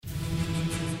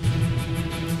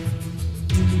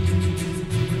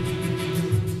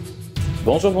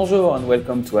Bonjour, bonjour, and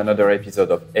welcome to another episode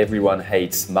of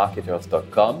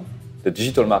EveryoneHatesMarketers.com, the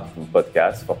digital marketing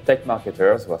podcast for tech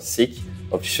marketers who are sick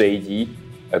of shady,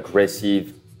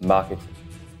 aggressive marketing.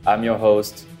 I'm your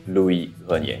host, Louis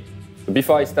Renier. So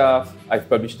before I start, I've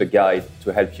published a guide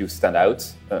to help you stand out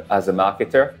as a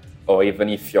marketer, or even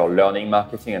if you're learning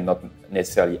marketing and not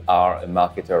necessarily are a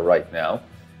marketer right now.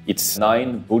 It's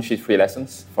 9 bullshit-free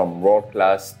lessons from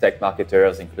world-class tech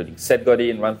marketers, including Seth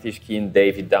Godin, Rand Fishkin,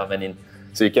 David Darmanin.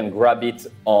 So you can grab it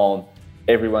on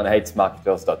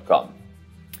EveryoneHatesMarketers.com.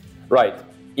 Right,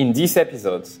 in this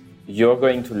episode, you're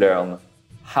going to learn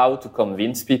how to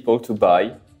convince people to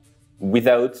buy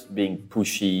without being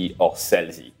pushy or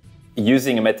salesy,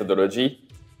 using a methodology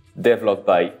developed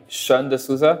by Sean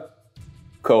D'Souza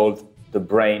called the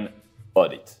Brain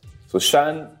Audit. So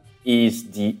Sean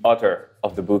is the author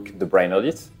of the book The Brain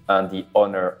Audit and the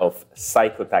owner of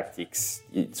Psychotactics.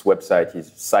 Its website is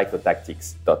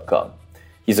psychotactics.com.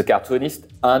 He's a cartoonist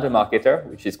and a marketer,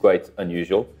 which is quite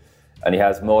unusual, and he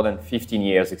has more than 15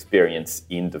 years experience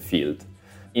in the field.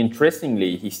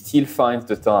 Interestingly, he still finds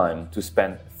the time to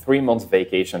spend 3 months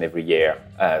vacation every year,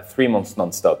 3 months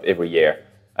non-stop every year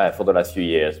for the last few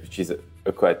years, which is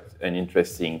quite an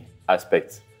interesting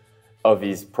aspect of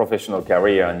his professional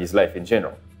career and his life in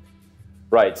general.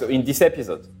 Right, so in this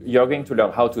episode, you're going to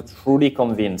learn how to truly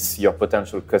convince your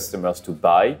potential customers to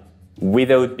buy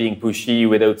without being pushy,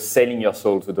 without selling your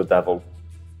soul to the devil.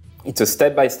 It's a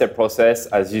step-by-step process,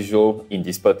 as usual, in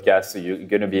this podcast, so you're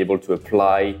going to be able to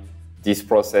apply this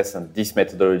process and this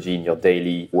methodology in your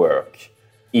daily work.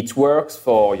 It works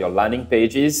for your landing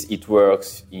pages, it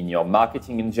works in your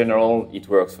marketing in general, it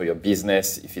works for your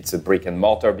business, if it's a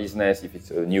brick-and-mortar business, if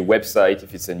it's a new website,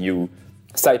 if it's a new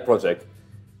side project.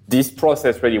 This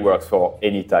process really works for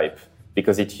any type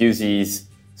because it uses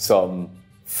some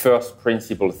first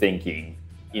principle thinking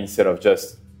instead of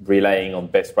just relying on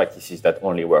best practices that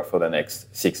only work for the next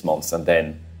 6 months and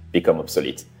then become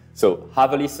obsolete. So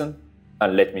have a listen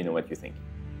and let me know what you think.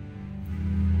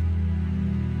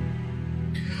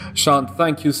 Sean,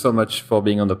 thank you so much for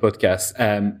being on the podcast.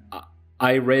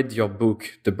 I read your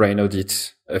book, The Brain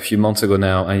Audit, a few months ago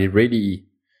now, and it really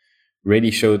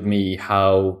showed me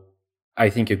how I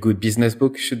think a good business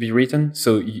book should be written.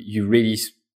 So you really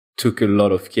took a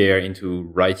lot of care into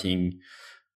writing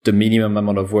the minimum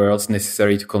amount of words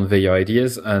necessary to convey your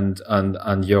ideas, and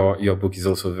your book is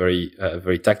also very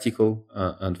tactical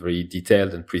and very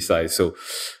detailed and precise. So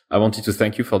I wanted to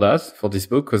thank you for that, for this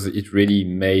book, because it really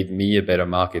made me a better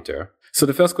marketer. So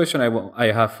the first question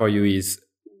I have for you is,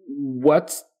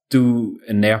 what do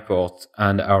an airport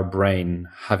and our brain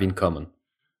have in common?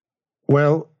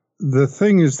 Well, the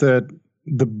thing is that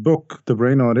the book, The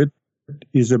Brain Audit,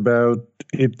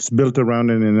 it's built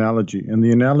around an analogy. And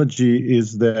the analogy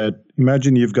is that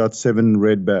imagine you've got 7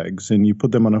 red bags and you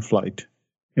put them on a flight.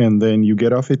 And then you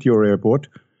get off at your airport.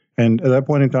 And at that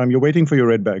point in time, you're waiting for your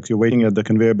red bags. You're waiting at the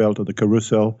conveyor belt or the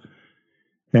carousel.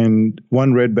 And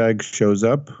one red bag shows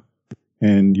up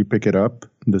and you pick it up.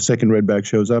 The second red bag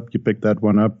shows up, you pick that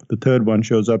one up. The third one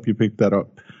shows up, you pick that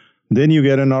up. Then you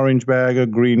get an orange bag, a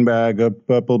green bag, a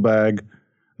purple bag.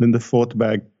 Then the fourth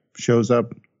bag shows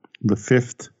up, the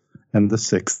fifth, and the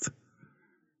sixth.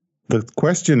 The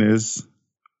question is,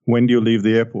 when do you leave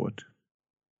the airport?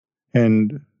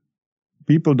 And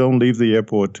people don't leave the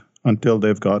airport until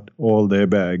they've got all their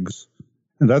bags.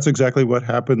 And that's exactly what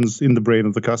happens in the brain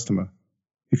of the customer.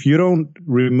 If you don't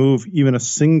remove even a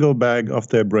single bag off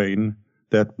their brain,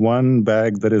 that one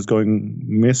bag that is going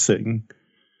missing,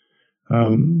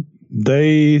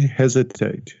 they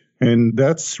hesitate. And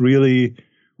that's really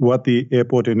what the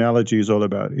airport analogy is all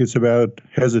about. It's about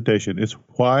hesitation. It's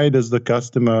why does the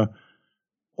customer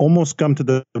almost come to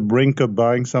the brink of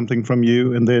buying something from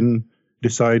you and then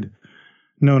decide,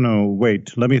 no,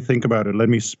 wait, let me think about it. Let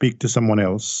me speak to someone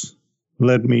else.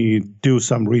 Let me do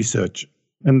some research.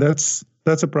 And that's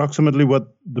approximately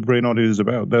what the Brain Audit is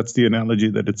about. That's the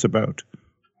analogy that it's about.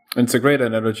 It's a great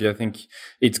analogy. I think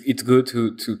it's good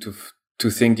to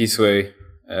think this way.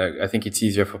 I think it's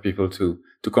easier for people to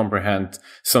comprehend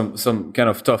some kind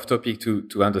of tough topic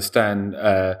to understand.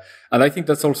 And I think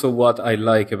that's also what I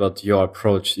like about your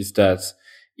approach is that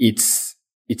it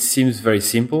seems very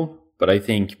simple, but I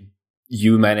think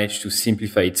you managed to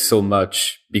simplify it so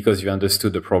much because you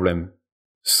understood the problem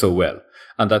so well.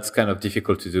 And that's kind of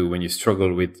difficult to do when you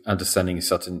struggle with understanding a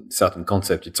certain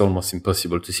concept. It's almost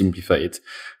impossible to simplify it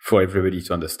for everybody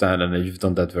to understand. And you've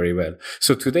done that very well.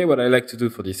 So today, what I like to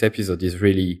do for this episode is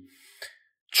really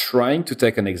trying to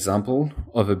take an example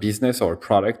of a business or a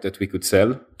product that we could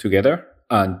sell together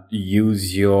and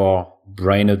use your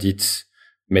Brain Audit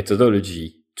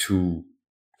methodology to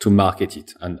market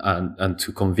it and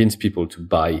to convince people to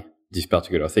buy this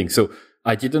particular thing. So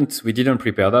we didn't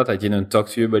prepare that. I didn't talk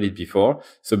to you about it before,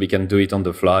 so we can do it on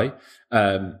the fly.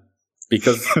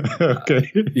 Because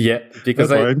okay,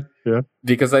 because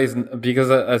because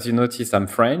as you noticed, I'm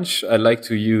French. I like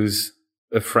to use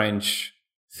a French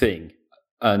thing,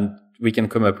 and we can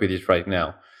come up with it right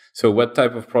now. So, what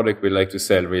type of product we like to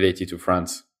sell related to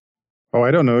France? Oh,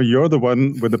 I don't know. You're the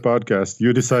one with the podcast.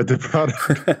 You decide the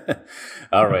product.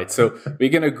 All right. So we're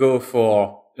gonna go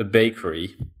for a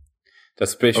bakery that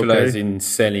specializes in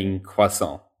selling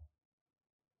croissants.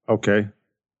 Okay.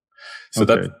 So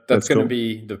that's going to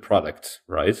be the product,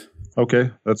 right?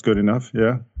 Okay, that's good enough.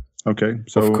 Yeah. Okay.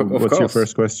 So what's your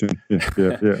first question?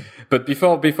 Yeah. But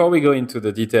before we go into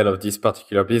the detail of this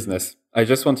particular business, I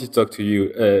just wanted to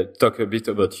talk a bit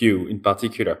about you in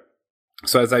particular.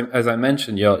 So as I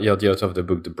mentioned, you're the author of the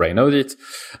book, The Brain Audit,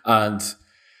 and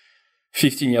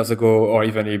 15 years ago, or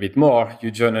even a little bit more,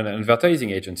 you joined an advertising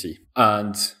agency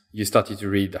and you started to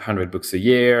read 100 books a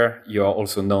year. You are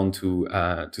also known to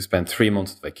spend 3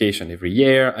 months of vacation every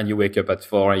year, and you wake up at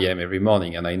 4 a.m. every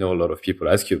morning. And I know a lot of people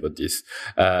ask you about this,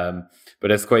 but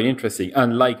that's quite interesting.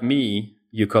 And like me,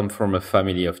 you come from a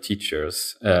family of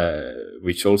teachers,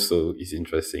 which also is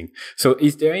interesting. So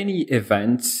is there any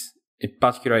event, a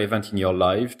particular event in your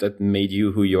life that made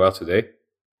you who you are today?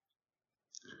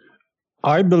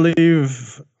 I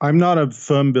believe I'm not a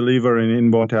firm believer in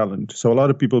inborn talent. So a lot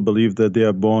of people believe that they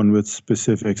are born with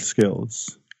specific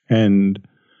skills. And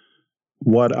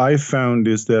what I found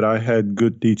is that I had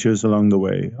good teachers along the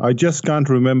way. I just can't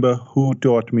remember who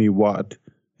taught me what.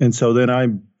 And so then I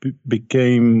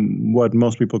became what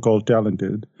most people call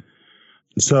talented.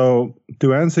 So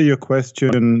to answer your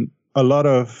question, a lot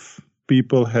of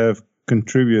people have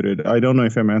contributed. I don't know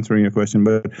if I'm answering your question,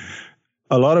 but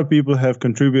a lot of people have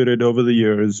contributed over the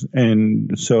years.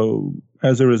 And so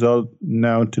as a result,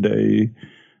 now today,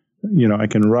 I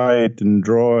can write and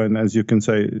draw and, as you can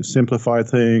say, simplify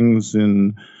things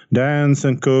and dance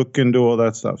and cook and do all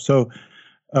that stuff. So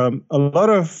a lot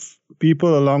of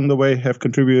people along the way have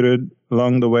contributed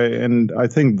along the way. And I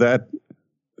think that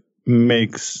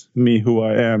makes me who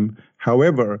I am.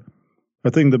 However, I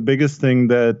think the biggest thing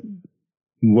that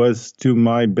was to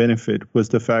my benefit was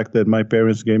the fact that my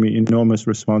parents gave me enormous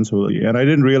responsibility. And I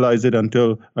didn't realize it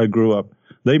until I grew up.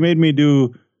 They made me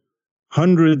do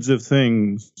hundreds of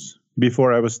things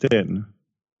before I was 10.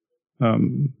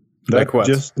 Like what?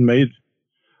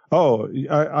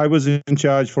 I was in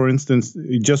charge, for instance,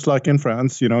 just like in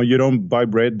France, you don't buy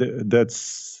bread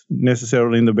that's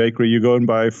necessarily in the bakery. You go and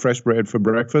buy fresh bread for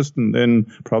breakfast and then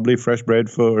probably fresh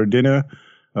bread for dinner.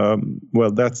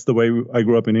 Well, that's the way I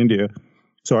grew up in India.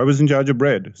 So I was in charge of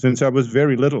bread since I was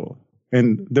very little.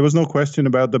 And there was no question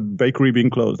about the bakery being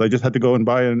closed. I just had to go and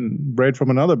buy bread from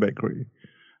another bakery.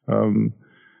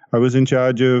 I was in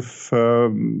charge of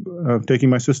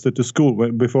taking my sister to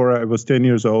school before I was 10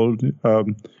 years old.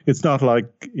 It's not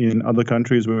like in other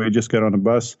countries where we just get on a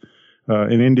bus.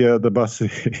 In India, the bus,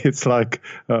 it's like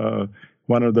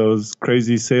one of those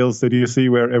crazy sales that you see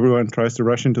where everyone tries to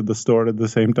rush into the store at the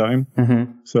same time.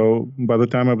 Mm-hmm. So by the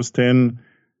time I was 10,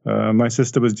 my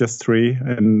sister was just 3,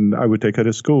 and I would take her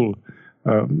to school.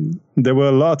 There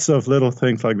were lots of little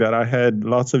things like that. I had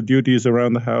lots of duties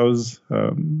around the house,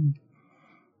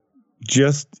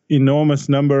 just enormous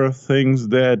number of things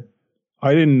that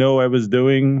I didn't know I was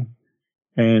doing,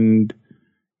 and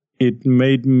it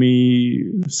made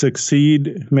me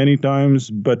succeed many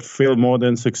times, but fail more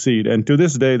than succeed. And to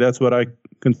this day, that's what I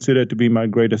consider to be my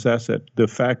greatest asset, the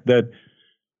fact that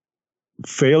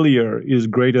failure is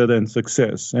greater than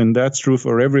success. And that's true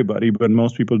for everybody, but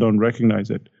most people don't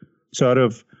recognize it. So out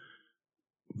of,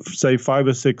 say, 5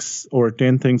 or 6 or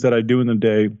 10 things that I do in a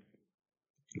day,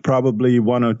 probably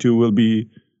 1 or 2 will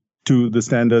be to the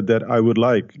standard that I would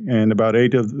like. And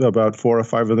about 4 or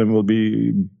 5 of them will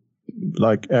be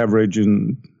like average,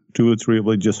 and 2 or 3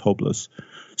 will be just hopeless.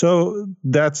 So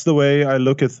that's the way I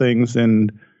look at things.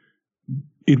 And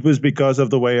it was because of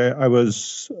the way I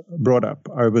was brought up.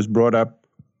 I was brought up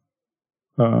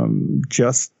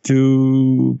just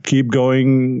to keep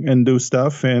going and do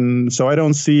stuff. And so I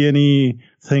don't see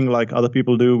anything like other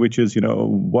people do, which is,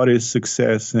 what is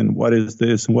success and what is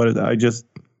this and what is that.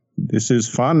 This is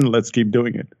fun. Let's keep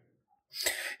doing it.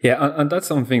 Yeah. And that's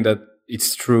something that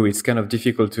it's true. It's kind of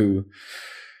difficult to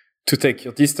take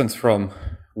your distance from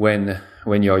when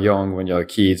you're young, when you're a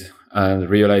kid. and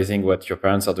realizing what your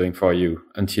parents are doing for you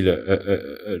until you're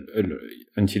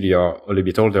a little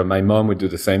bit older. My mom would do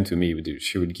the same to me.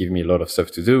 She would give me a lot of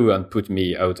stuff to do and put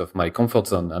me out of my comfort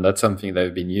zone. And that's something that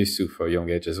I've been used to for a young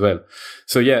age as well.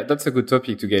 So yeah, that's a good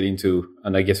topic to get into.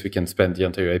 And I guess we can spend the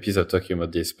entire episode talking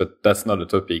about this, but that's not a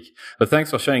topic. But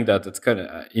thanks for sharing that. That's kind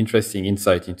of interesting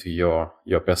insight into your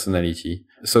personality.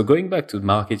 So going back to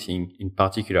marketing in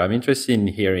particular, I'm interested in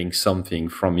hearing something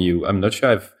from you. I'm not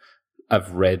sure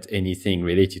I've read anything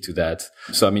related to that.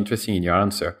 So I'm interested in your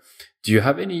answer. Do you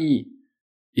have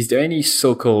is there any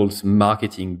so-called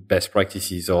marketing best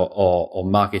practices or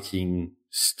marketing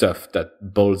stuff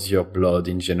that boils your blood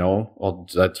in general, or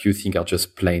that you think are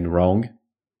just plain wrong?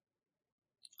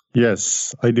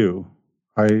 Yes, I do.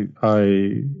 I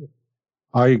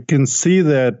can see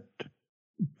that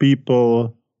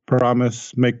people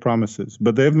make promises,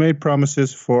 but they've made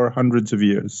promises for hundreds of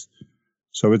years.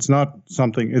 So it's not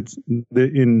something.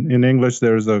 In English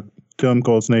there's a term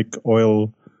called snake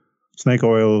oil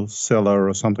seller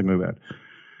or something like that,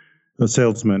 a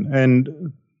salesman.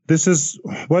 And this is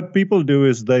what people do: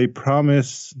 is they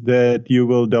promise that you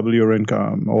will double your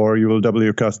income, or you will double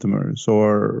your customers,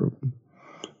 or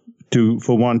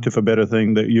for want of a better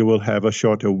thing, that you will have a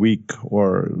shorter week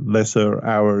or lesser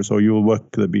hours, or you will work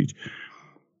at the beach.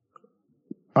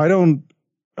 I don't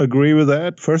agree with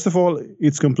that. First of all,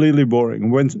 it's completely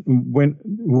boring. When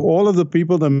all of the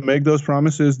people that make those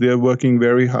promises, they're working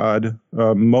very hard.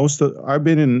 I've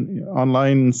been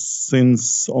online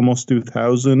since almost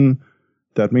 2000.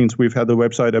 That means we've had the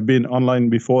website. I've been online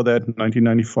before that,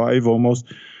 1995 almost.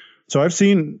 So I've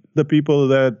seen the people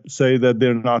that say that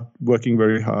they're not working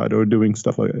very hard or doing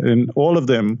stuff like that. And all of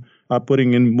them are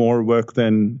putting in more work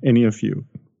than any of you.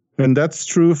 And that's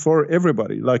true for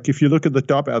everybody. Like if you look at the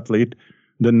top athlete,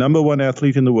 the number one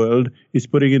athlete in the world is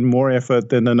putting in more effort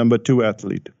than the number two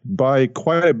athlete by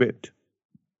quite a bit.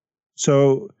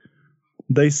 So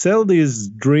they sell these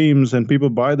dreams and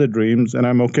people buy the dreams, and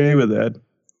I'm okay with that.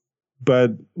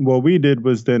 But what we did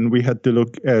was then we had to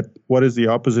look at what is the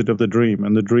opposite of the dream,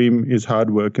 and the dream is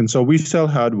hard work. And so we sell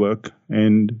hard work,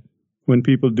 and when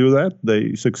people do that,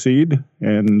 they succeed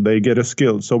and they get a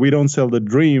skill. So we don't sell the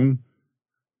dream.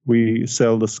 We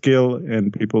sell the skill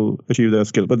and people achieve their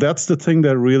skill. But that's the thing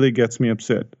that really gets me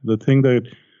upset. The thing that,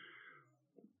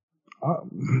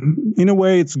 in a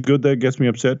way, it's good that it gets me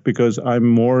upset because I'm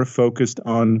more focused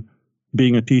on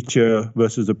being a teacher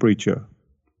versus a preacher.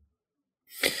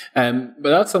 But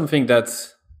that's something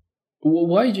that's...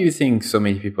 Why do you think so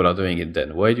many people are doing it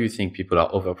then? Why do you think people are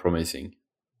overpromising?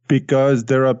 Because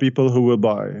there are people who will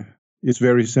buy. It's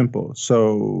very simple.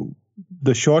 So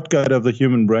the shortcut of the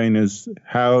human brain is,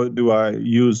 how do I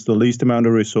use the least amount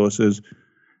of resources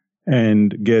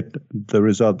and get the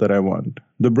result that I want?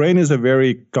 The brain is a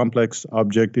very complex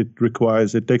object. It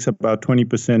takes about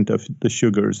 20% of the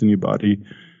sugars in your body.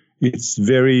 It's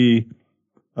very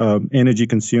energy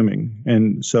consuming.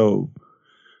 And so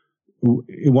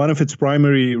one of its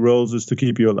primary roles is to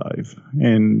keep you alive.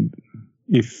 And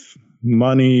if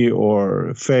money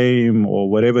or fame or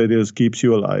whatever it is keeps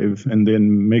you alive and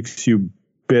then makes you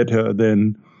better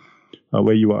than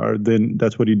where you are, then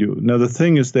that's what you do. Now, the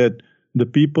thing is that the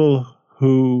people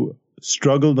who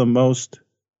struggle the most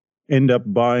end up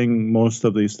buying most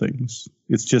of these things.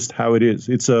 It's just how it is.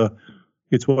 It's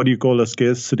what you call a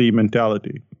scarcity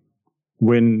mentality.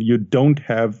 When you don't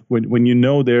have, when you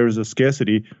know there's a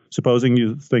scarcity, supposing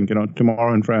you think,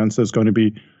 tomorrow in France there's going to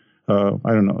be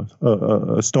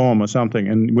a storm or something,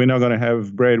 and we're not going to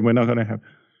have bread,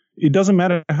 it doesn't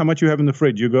matter how much you have in the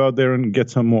fridge, you go out there and get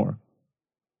some more.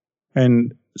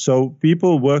 And so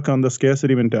people work on the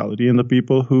scarcity mentality, and the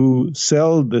people who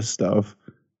sell this stuff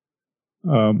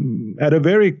they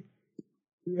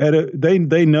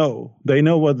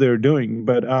know what they're doing,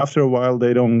 but after a while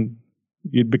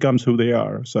it becomes who they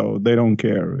are, so they don't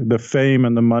care. The fame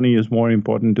and the money is more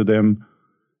important to them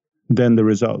than the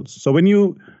results. So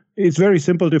it's very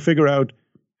simple to figure out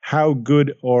how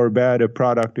good or bad a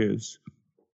product is.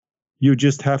 You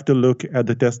just have to look at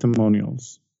the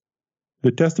testimonials.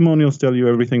 The testimonials tell you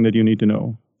everything that you need to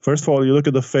know. First of all, you look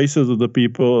at the faces of the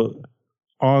people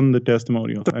on the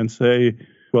testimonials and say,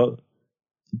 well,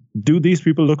 do these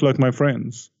people look like my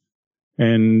friends?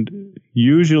 And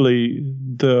usually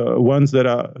the ones that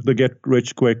are the get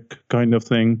rich quick kind of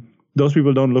thing, those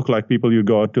people don't look like people you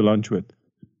go out to lunch with.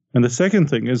 And the second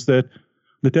thing is that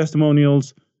the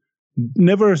testimonials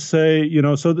never say,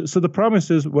 so the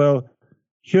promise is, well,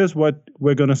 here's what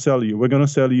we're going to sell you. We're going to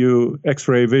sell you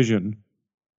X-ray vision.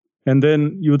 And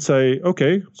then you would say,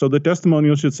 okay, so the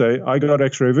testimonial should say, I got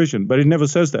X-ray vision. But it never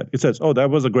says that. It says, oh,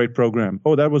 that was a great program.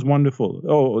 Oh, that was wonderful.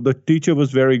 Oh, the teacher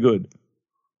was very good.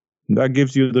 That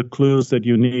gives you the clues that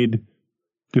you need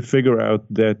to figure out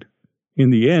that in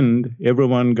the end,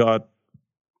 everyone got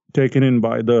taken in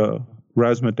by the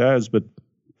razzmatazz, but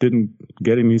didn't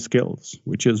get any skills,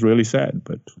 which is really sad.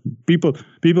 But people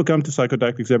come to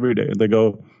Psychotactics every day and they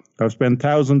go, I've spent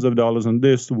thousands of dollars on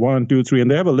this, 1, 2, 3,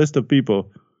 and they have a list of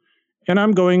people. And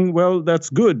I'm going, well, that's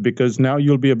good because now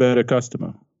you'll be a better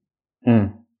customer.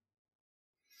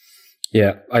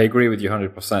 Yeah, I agree with you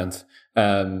 100%.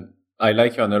 I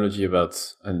like your analogy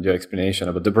about and your explanation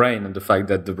about the brain and the fact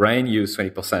that the brain uses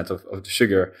 20% of the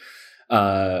sugar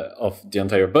of the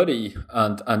entire body,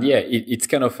 and yeah, it's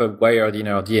kind of wired in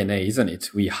our DNA, isn't it?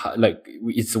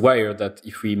 It's wired that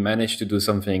if we manage to do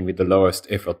something with the lowest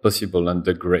effort possible and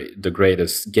the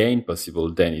greatest gain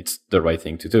possible, then it's the right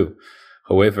thing to do.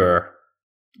 However,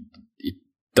 it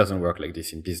doesn't work like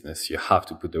this in business. You have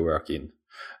to put the work in.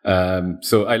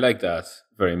 So I like that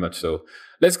very much. So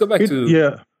let's go back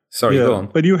to Sorry, go on.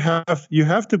 But you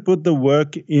have to put the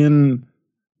work in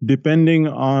depending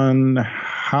on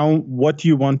what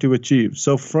you want to achieve.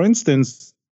 So, for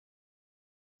instance,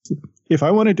 if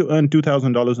I wanted to earn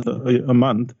 $2,000 a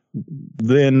month,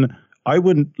 then I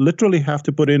would literally have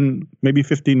to put in maybe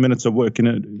 15 minutes of work in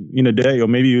a day or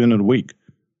maybe even in a week.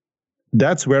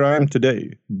 That's where I am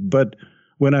today. But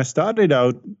when I started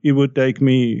out, it would take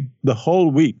me the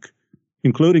whole week,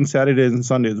 including Saturdays and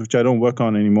Sundays, which I don't work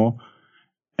on anymore.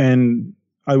 And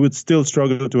I would still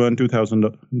struggle to earn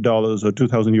 $2,000 or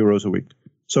 2,000 euros a week.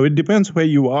 So it depends where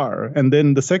you are. And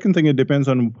then the second thing, it depends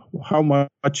on how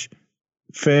much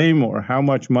fame or how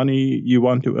much money you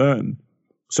want to earn.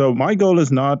 So my goal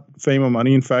is not fame or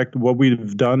money. In fact, what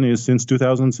we've done is since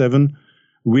 2007,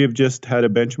 we've just had a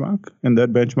benchmark. And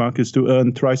that benchmark is to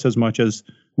earn thrice as much as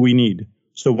we need.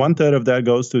 So 1/3 of that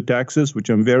goes to taxes, which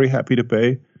I'm very happy to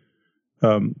pay.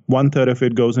 1/3 of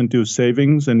it goes into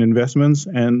savings and investments,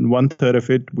 and 1/3 of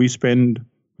it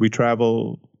we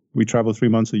travel 3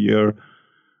 months a year.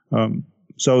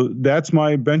 So that's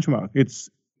my benchmark.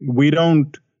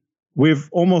 We've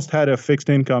almost had a fixed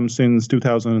income since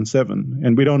 2007,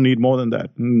 and we don't need more than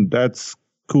that. And that's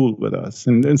cool with us.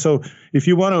 And so if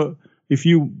you want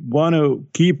to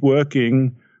keep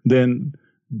working, then,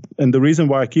 and the reason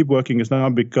why I keep working is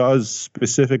not because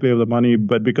specifically of the money,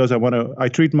 but because I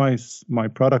treat my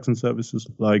products and services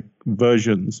like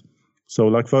versions. So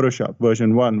like Photoshop,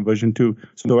 version 1, version 2.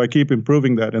 So I keep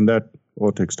improving that, and that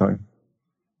all takes time.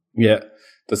 Yeah,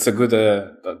 that's a good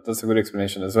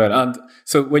explanation as well. And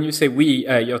so when you say we,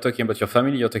 you're talking about your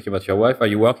family, you're talking about your wife. Are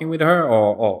you working with her,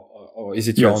 or is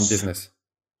it your own business?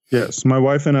 Yes, my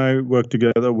wife and I work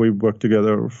together. We've worked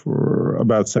together for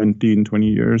about 17, 20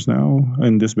 years now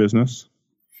in this business.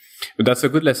 But that's a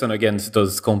good lesson against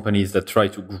those companies that try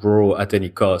to grow at any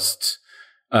cost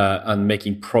and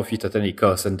making profit at any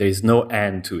cost, and there's no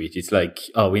end to it. It's like,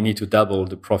 we need to double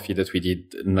the profit that we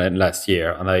did last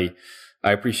year. And I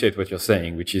appreciate what you're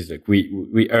saying, which is like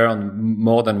we earn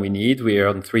more than we need. We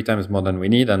earn 3 times more than we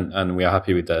need, and we are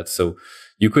happy with that. So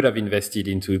you could have invested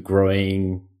into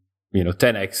growing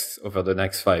 10x over the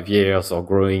next 5 years, or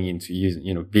growing into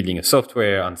building a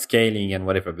software and scaling and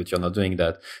whatever, but you're not doing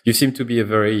that. You seem to be a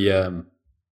very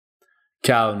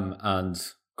calm and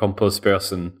composed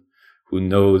person who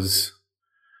knows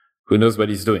what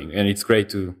he's doing. And it's great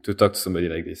to talk to somebody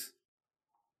like this.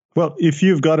 Well, if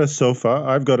you've got a sofa,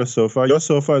 I've got a sofa. Your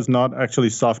sofa is not actually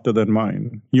softer than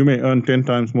mine. You may earn 10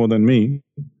 times more than me.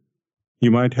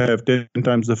 You might have 10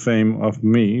 times the fame of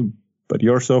me, but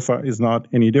your sofa is not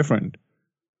any different.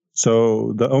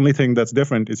 So the only thing that's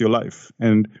different is your life.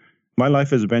 And my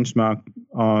life is benchmarked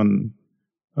on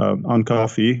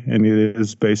coffee, and it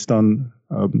is based on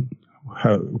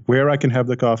where I can have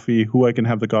the coffee, who I can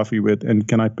have the coffee with, and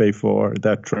can I pay for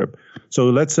that trip. So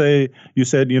let's say you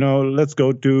said, let's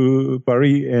go to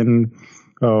Paris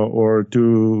or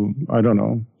to, I don't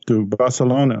know, to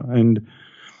Barcelona, and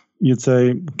you'd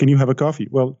say, can you have a coffee?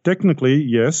 Well, technically,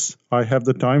 yes, I have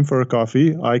the time for a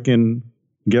coffee. I can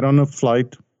get on a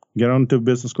flight, get onto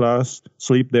business class,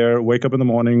 sleep there, wake up in the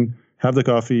morning, have the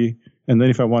coffee, and then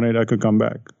if I wanted, I could come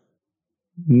back.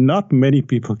 Not many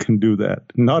people can do that.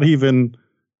 Not even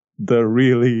the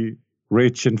really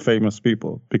rich and famous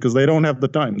people, because they don't have the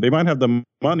time. They might have the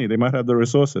money, they might have the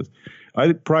resources.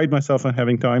 I pride myself on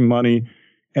having time, money,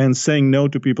 and saying no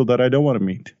to people that I don't want to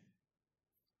meet.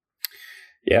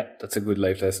 Yeah, that's a good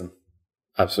life lesson.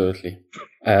 Absolutely.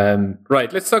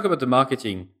 Right, let's talk about the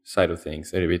marketing side of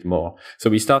things a little bit more. So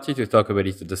we started to talk about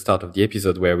it at the start of the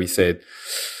episode, where we said,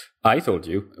 I told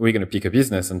you we're going to pick a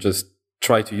business and just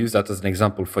try to use that as an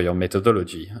example for your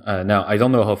methodology. Now, I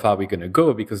don't know how far we're going to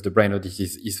go, because the brain audit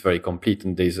is very complete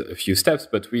and there's a few steps,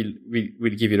 but we'll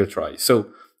give it a try.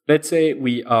 So let's say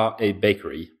we are a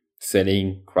bakery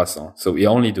selling croissants. So we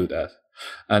only do that.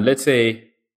 And let's say,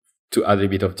 to add a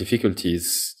bit of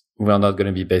difficulties, we are not going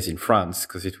to be based in France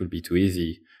because it will be too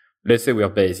easy. Let's say we are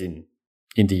based in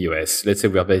the US. Let's say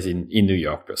we are based in New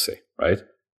York per se, right?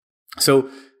 So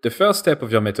the first step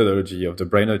of your methodology of the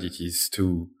brain audit is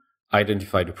to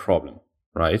identify the problem,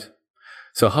 right?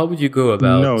 So how would you go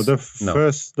about? No, the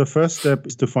first step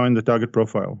is to find the target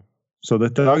profile. So the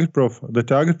target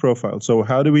profile. So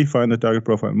how do we find the target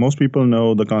profile? Most people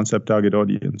know the concept target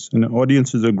audience. And an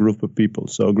audience is a group of people.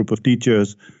 So a group of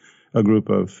teachers, a group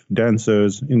of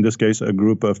dancers, in this case, a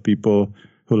group of people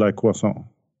who like croissant,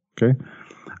 okay?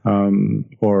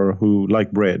 Or who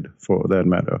like bread, for that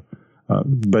matter.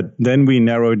 But then we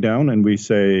narrow it down and we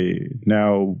say,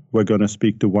 now we're going to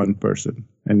speak to one person.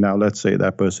 And now let's say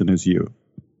that person is you,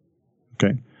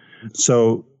 okay?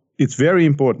 So it's very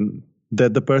important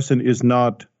that the person is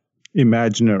not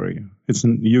imaginary.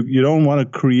 You don't want to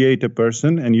create a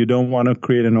person and you don't want to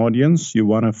create an audience. You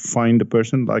want to find a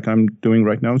person like I'm doing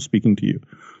right now, speaking to you.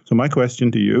 So my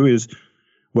question to you is,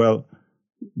 well,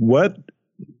 when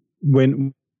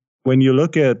you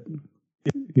look at,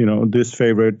 this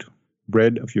favorite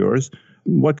bread of yours,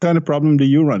 what kind of problem do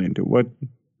you run into? What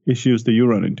issues do you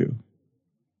run into?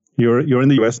 You're in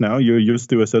the US now. You're used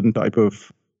to a certain type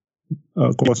of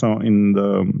croissant in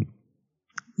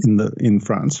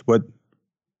France. What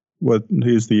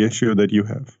is the issue that you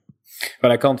have?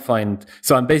 But I can't find.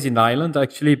 So I'm based in Ireland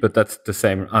actually, but that's the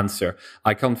same answer.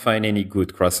 I can't find any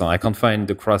good croissant. I can't find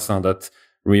the croissant that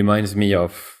reminds me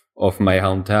of my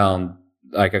hometown.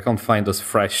 Like I can't find those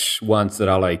fresh ones that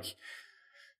are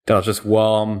just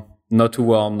warm, not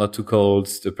too cold,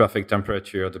 the perfect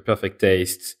temperature, the perfect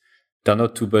taste. They're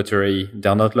not too buttery.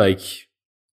 They're not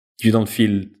you don't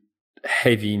feel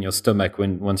heavy in your stomach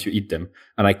once you eat them.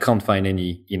 And I can't find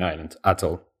any in Ireland at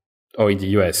all, or in the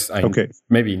US. Okay.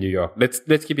 Maybe in New York.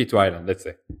 Let's keep it to Ireland, let's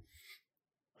say.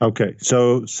 Okay.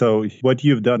 So what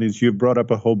you've done is you've brought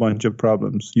up a whole bunch of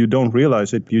problems. You don't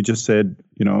realize it. You just said,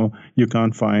 you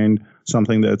can't find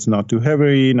something that's not too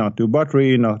heavy, not too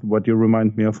buttery, not what you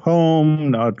remind me of home,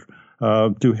 not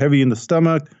too heavy in the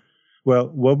stomach. Well,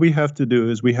 what we have to do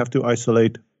is we have to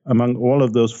isolate among all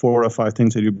of those 4 or 5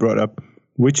 things that you brought up,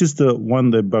 which is the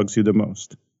one that bugs you the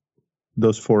most?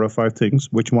 Those 4 or 5 things,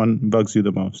 which one bugs you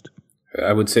the most?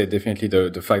 I would say definitely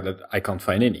the fact that I can't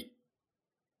find any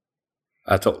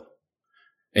at all.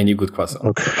 Any good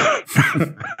croissant.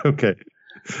 Okay.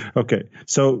 Okay.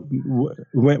 So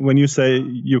when you say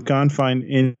you can't find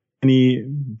any,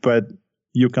 but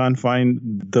you can't find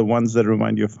the ones that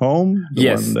remind you of home?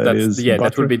 Yes,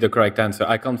 that would be the correct answer.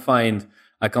 I can't find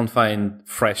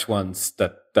fresh ones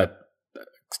that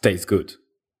taste good.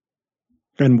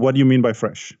 And what do you mean by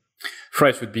fresh?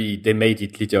 Fresh would be they made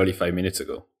it literally 5 minutes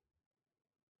ago.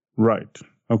 Right.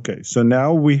 Okay. So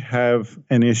now we have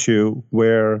an issue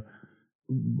where,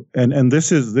 and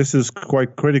this is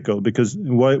quite critical, because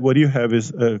what you have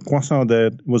is a croissant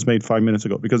that was made 5 minutes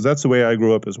ago, because that's the way I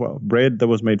grew up as well. Bread that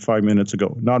was made 5 minutes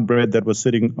ago, not bread that was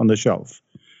sitting on the shelf.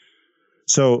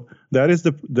 So that is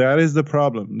the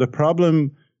problem. The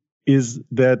problem is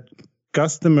that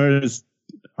customers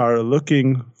are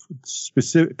looking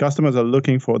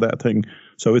for that thing.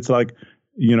 So it's like,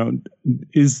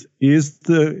 is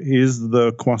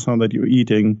the croissant that you're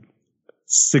eating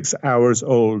 6 hours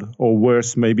old, or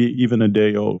worse, maybe even a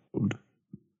day old?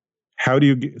 How do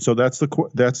you so that's the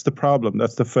problem.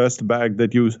 That's the first bag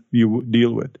that you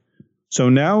deal with. So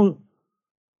now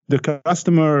the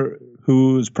customer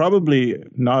who's probably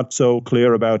not so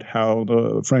clear about how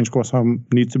the French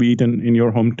croissant needs to be eaten in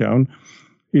your hometown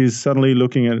is suddenly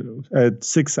looking at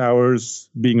 6 hours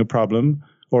being a problem,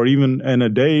 or even a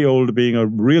day old being a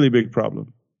really big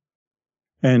problem.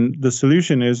 And the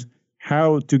solution is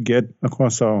how to get a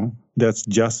croissant that's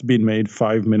just been made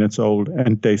 5 minutes old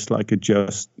and tastes like it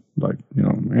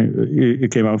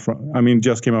came out from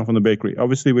the bakery.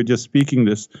 Obviously, we're just speaking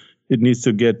this. It needs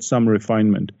to get some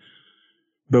refinement.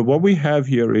 But what we have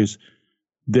here is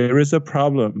there is a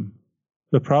problem.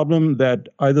 The problem that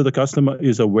either the customer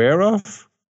is aware of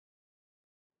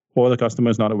or the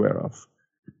customer is not aware of.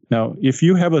 Now, if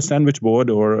you have a sandwich board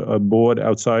or a board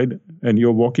outside and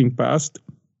you're walking past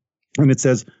and it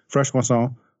says fresh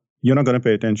croissant, you're not going to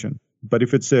pay attention. But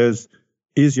if it says,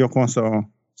 is your croissant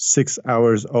 6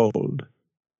 hours old?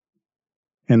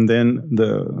 And then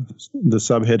the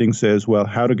subheading says, well,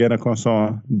 how to get a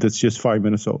croissant that's just 5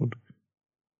 minutes old.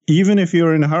 Even if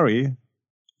you're in a hurry,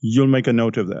 you'll make a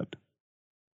note of that.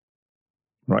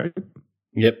 Right?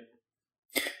 Yep.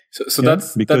 So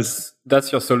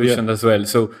that's your solution as well.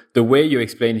 So the way you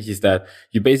explain it is that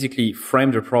you basically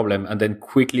frame the problem and then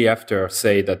quickly after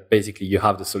say that basically you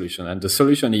have the solution, and the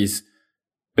solution is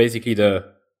basically the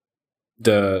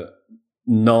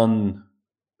non-question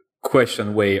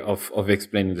way of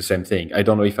explaining the same thing. I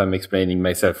don't know if I'm explaining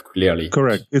myself clearly.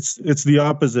 Correct. It's the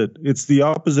opposite. It's the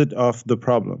opposite of the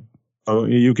problem. So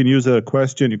you can use a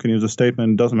question, you can use a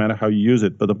statement. It doesn't matter how you use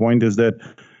it. But the point is that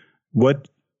what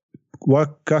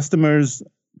customers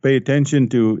pay attention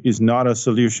to is not a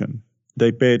solution.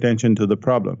 They pay attention to the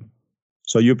problem.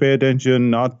 So you pay attention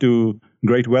not to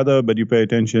great weather, but you pay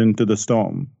attention to the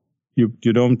storm. You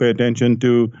don't pay attention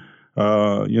to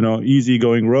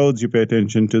easy-going roads. You pay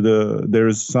attention to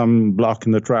there's some block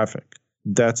in the traffic.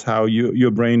 That's how your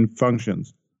brain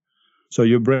functions. So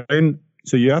you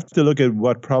have to look at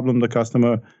what problem the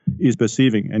customer is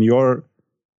perceiving. And your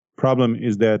problem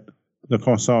is that the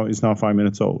croissant is now 5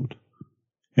 minutes old.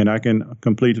 And I can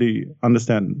completely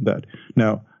understand that.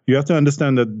 Now, you have to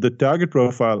understand that the target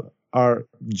profile are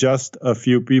just a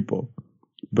few people.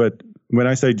 But when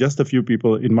I say just a few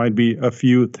people, it might be a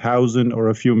few thousand or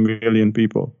a few million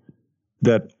people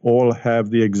that all have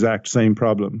the exact same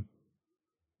problem.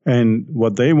 And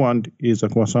what they want is a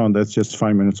croissant that's just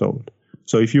 5 minutes old.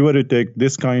 So if you were to take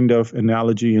this kind of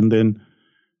analogy and then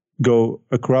go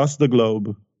across the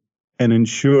globe and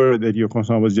ensure that your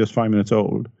croissant was just 5 minutes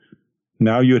old,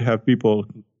 now you'd have people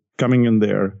coming in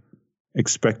there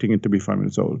expecting it to be 5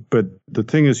 minutes old. But the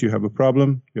thing is, you have a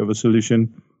problem, you have a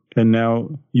solution, and now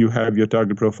you have your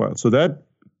target profile. So that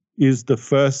is the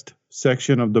first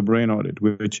section of the brain audit,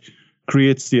 which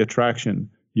creates the attraction.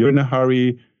 You're in a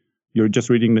hurry, you're just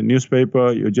reading the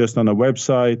newspaper, you're just on a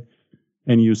website,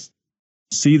 and you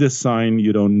see the sign,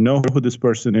 you don't know who this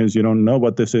person is, you don't know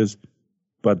what this is,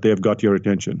 but they've got your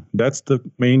attention. That's the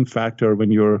main factor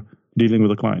when you're dealing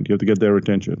with a client. You have to get their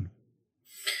attention.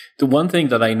 The one thing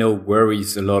that I know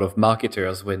worries a lot of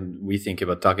marketers when we think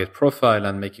about target profile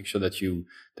and making sure that you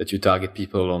target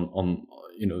people on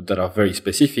that are very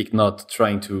specific, not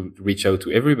trying to reach out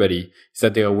to everybody, is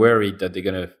that they are worried that they're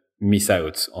going to miss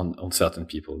out on certain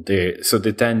people. So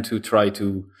they tend to try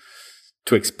to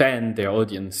expand their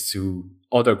audience to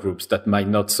other groups that might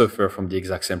not suffer from the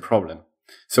exact same problem.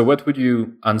 So what would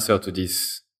you answer to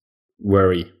this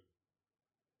worry?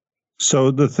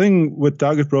 So the thing with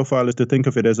target profile is to think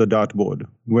of it as a dartboard.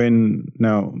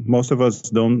 Now most of us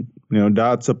don't,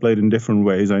 darts are played in different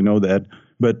ways. I know that,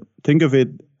 but think of it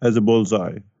as a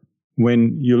bullseye.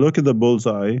 When you look at the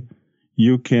bullseye,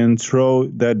 you can throw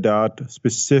that dart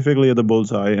specifically at the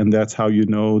bullseye, and that's how you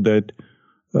know that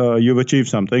you've achieved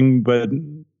something. But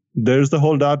there's the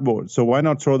whole dartboard. So why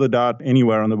not throw the dart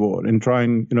anywhere on the board and try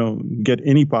and, get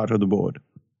any part of the board?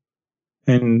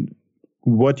 And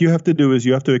what you have to do is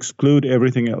you have to exclude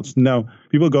everything else. Now,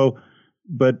 people go,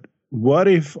 but what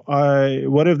if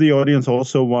the audience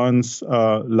also wants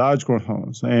large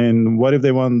croissants? And what if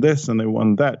they want this and they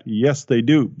want that? Yes, they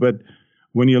do. But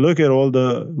when you look at all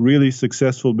the really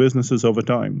successful businesses over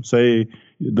time, say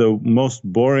the most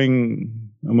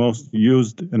boring, most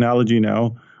used analogy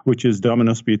now, which is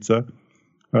Domino's Pizza,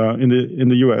 in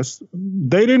the U.S.,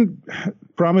 they didn't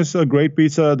promise a great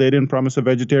pizza. They didn't promise a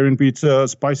vegetarian pizza,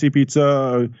 spicy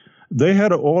pizza. They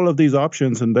had all of these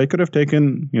options, and they could have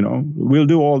taken, we'll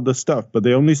do all the stuff. But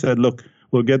they only said, look,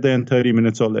 we'll get there in 30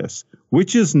 minutes or less,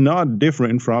 which is not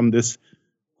different from this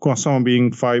croissant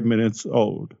being 5 minutes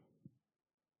old.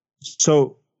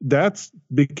 So that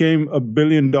became a $1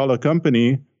 billion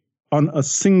company on a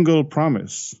single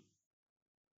promise.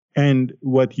 And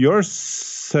what you're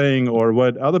saying, or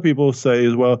what other people say,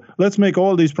 is, well, let's make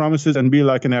all these promises and be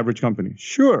like an average company.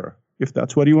 Sure, if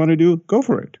that's what you want to do, go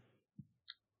for it.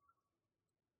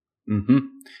 Mm-hmm.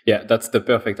 Yeah, that's the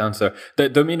perfect answer. The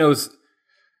Domino's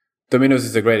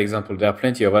is a great example. There are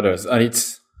plenty of others, and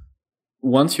it's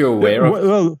once you're aware of.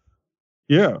 Well,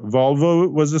 yeah,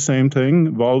 Volvo was the same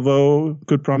thing. Volvo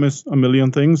could promise a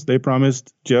million things. They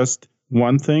promised just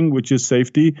one thing, which is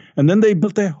safety. And then they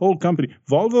built their whole company.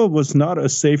 Volvo was not a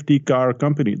safety car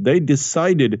company. They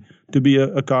decided to be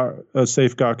a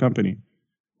safe car company.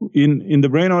 In the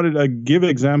brain audit, I give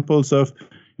examples of,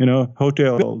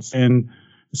 hotels and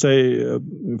say,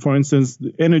 for instance,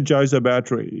 the Energizer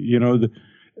battery.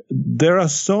 There are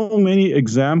so many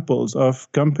examples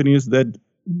of companies that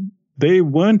they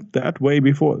weren't that way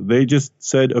before. They just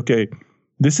said, okay,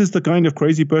 this is the kind of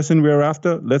crazy person we're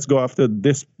after. Let's go after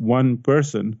this one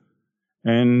person.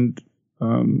 And,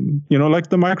 like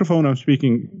the microphone I'm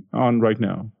speaking on right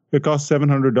now, it costs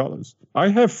 $700. I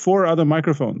have 4 other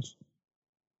microphones.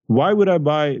 Why would I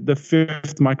buy the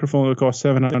 5th microphone that costs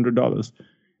 $700?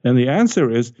 And the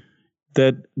answer is,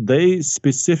 that they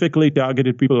specifically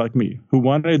targeted people like me who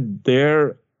wanted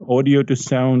their audio to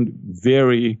sound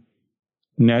very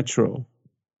natural.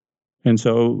 And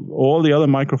so all the other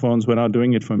microphones were not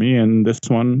doing it for me, and this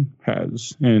one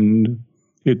has. And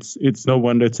it's no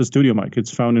wonder it's a studio mic. It's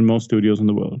found in most studios in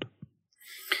the world.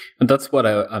 And that's what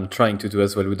I'm trying to do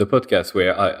as well with the podcast,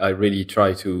 where I really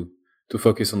try to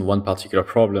focus on one particular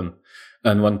problem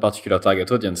and one particular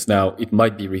target audience. Now, it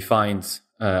might be refined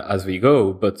as we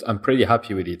go, but I'm pretty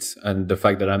happy with it. And the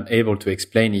fact that I'm able to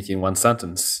explain it in one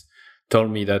sentence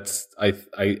told me that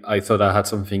I thought I had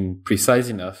something precise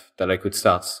enough that I could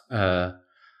start,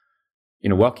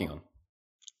 working on.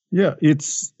 Yeah,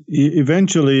 it's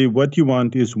eventually what you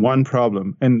want is one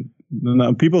problem. And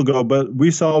now people go, but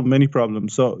we solve many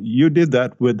problems. So you did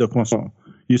that with the croissant.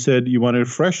 You said you wanted it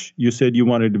fresh. You said you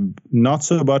wanted it not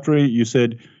so buttery. You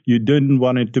said you didn't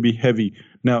want it to be heavy.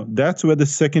 Now, that's where the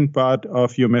second part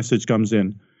of your message comes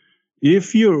in.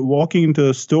 If you're walking into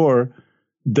a store,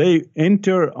 they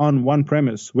enter on one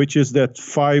premise, which is that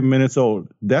 5 minutes old.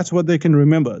 That's what they can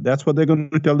remember. That's what they're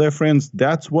going to tell their friends.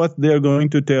 That's what they're going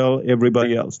to tell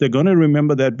everybody else. They're going to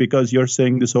remember that because you're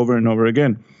saying this over and over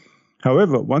again.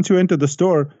 However, once you enter the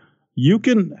store, you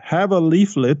can have a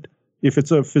leaflet, if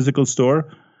it's a physical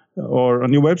store or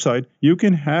on your website, you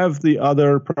can have the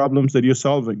other problems that you're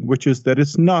solving, which is that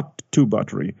it's not too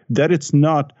buttery, that it's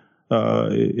not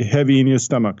heavy in your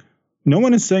stomach. No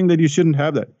one is saying that you shouldn't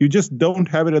have that. You just don't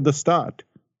have it at the start.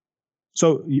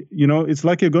 So, it's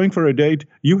like you're going for a date.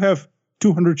 You have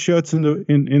 200 shirts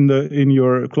in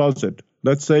your closet.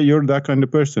 Let's say you're that kind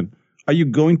of person. Are you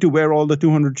going to wear all the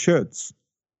 200 shirts?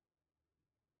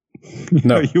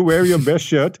 No. You wear your best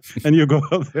shirt and you go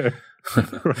out there.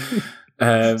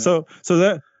 Right? So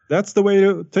that's the way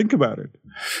to think about it.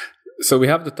 So we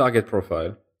have the target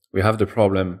profile, we have the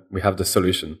problem, we have the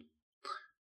solution.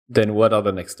 Then what are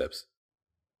the next steps?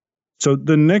 So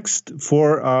the next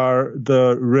four are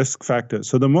the risk factors.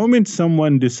 So the moment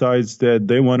someone decides that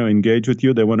they want to engage with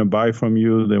you, they want to buy from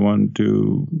you, they want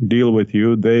to deal with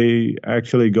you, they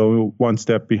actually go one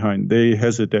step behind. They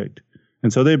hesitate.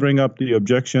 And so they bring up the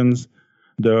objections.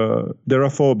 There are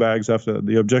four bags after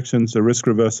the objections, the risk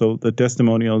reversal, the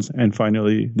testimonials, and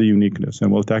finally the uniqueness.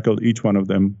 And we'll tackle each one of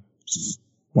them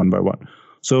one by one.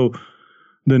 So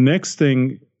the next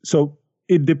thing,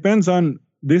 it depends on,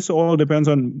 this all depends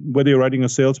on whether you're writing a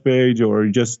sales page or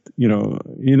just,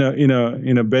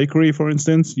 in a bakery, for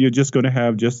instance, you're just going to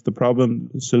have just the problem,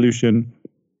 solution,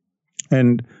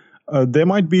 and there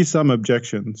might be some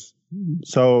objections.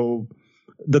 So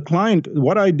the client,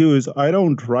 what I do is I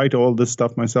don't write all this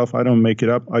stuff myself. I don't make it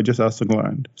up. I just ask the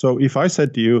client. So if I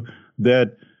said to you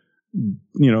that,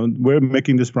 we're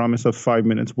making this promise of 5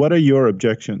 minutes, what are your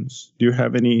objections? Do you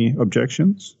have any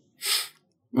objections?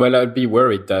 Well, I'd be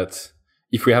worried that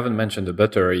if we haven't mentioned the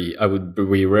buttery, I would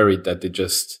be worried that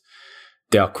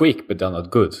they are quick, but they're not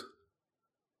good.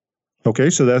 Okay,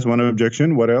 so that's one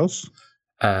objection. What else?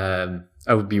 I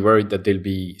would be worried that they'll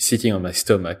be sitting on my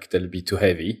stomach. They'll be too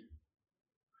heavy.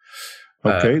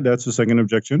 Okay, that's the second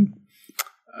objection.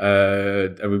 I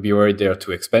would be worried they are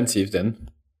too expensive then.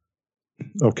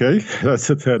 Okay, that's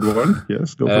the third one.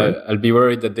 Yes, go for it. I'll be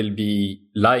worried that they'll be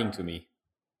lying to me.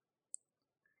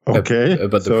 Okay,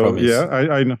 about the promise.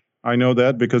 Yeah, I know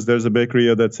that because there's a bakery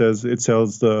here that says it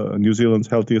sells the New Zealand's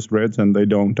healthiest breads, and they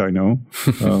don't. I know.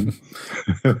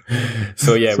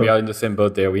 So we are in the same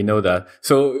boat there. We know that.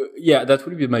 So yeah, that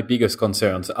would be my biggest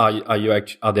concerns.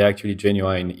 Are they actually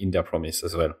genuine in their promise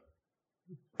as well?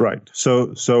 Right.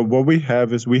 So what we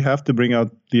have is we have to bring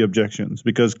out the objections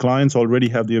because clients already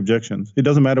have the objections. It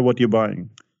doesn't matter what you're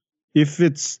buying. If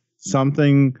it's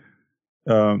something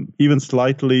even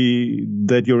slightly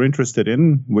that you're interested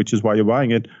in, which is why you're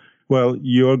buying it, well,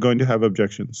 you're going to have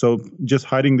objections. So just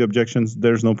hiding the objections,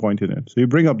 there's no point in it. So you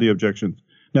bring up the objections.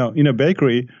 Now, in a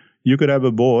bakery, you could have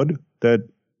a board that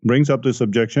brings up this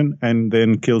objection and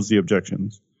then kills the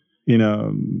objections. In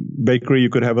a bakery, you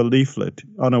could have a leaflet.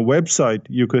 On a website,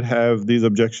 you could have these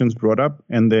objections brought up,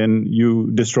 and then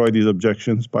you destroy these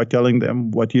objections by telling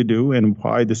them what you do and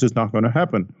why this is not going to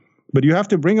happen. But you have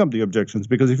to bring up the objections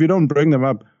because if you don't bring them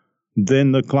up,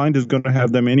 then the client is going to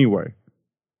have them anyway.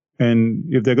 And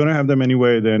if they're going to have them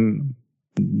anyway, then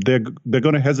they're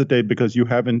going to hesitate because you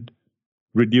haven't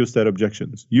reduced that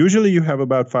objections. Usually you have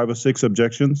about 5 or 6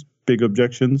 objections, big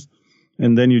objections,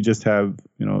 and then you just have,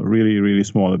 really, really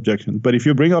small objections. But if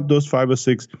you bring up those 5 or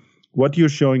 6, what you're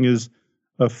showing is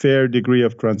a fair degree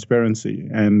of transparency,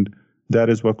 and that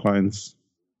is what clients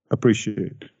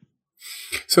appreciate.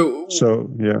 So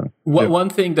yeah. One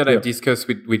thing that I've discussed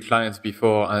with clients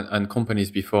before and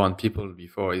companies before and people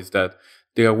before is that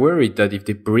they are worried that if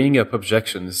they bring up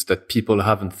objections that people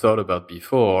haven't thought about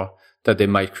before, that they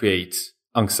might create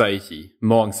anxiety,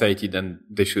 more anxiety than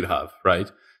they should have,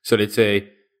 right? So let's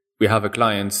say we have a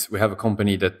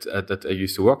company that I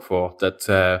used to work for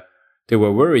that they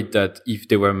were worried that if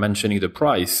they were mentioning the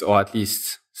price, or at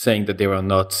least saying that they were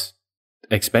not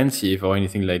expensive or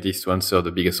anything like this to answer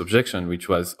the biggest objection, which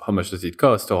was how much does it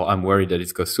cost, or I'm worried that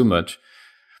it costs too much.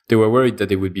 They were worried that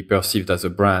they would be perceived as a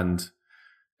brand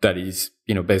that is,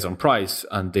 based on price,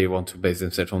 and they want to base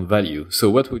themselves on value. So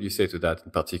what would you say to that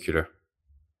in particular?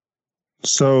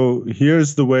 So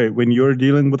here's the way. When you're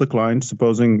dealing with a client,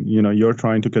 supposing, you're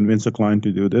trying to convince a client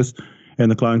to do this,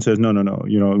 and the client says, no,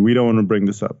 we don't want to bring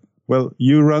this up. Well,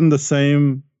 you run the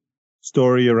same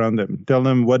story around them. Tell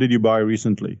them, what did you buy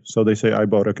recently? So they say, I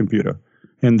bought a computer.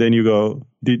 And then you go,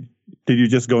 did you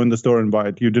just go in the store and buy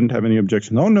it? You didn't have any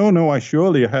objections. Oh, no, I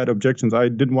surely had objections. I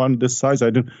didn't want this size.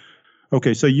 I didn't.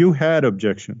 Okay, so you had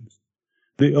objections.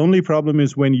 The only problem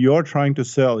is when you're trying to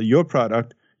sell your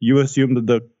product, you assume that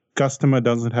the customer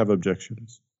doesn't have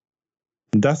objections.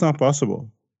 That's not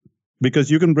possible,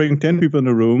 because you can bring 10 people in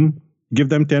a room, give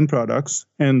them 10 products,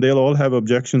 and they'll all have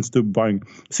objections to buying.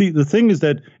 See, the thing is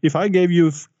that if I gave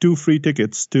you 2 free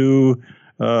tickets to,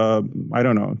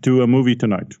 to a movie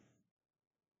tonight,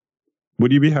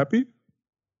 would you be happy?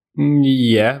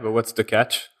 Yeah, but what's the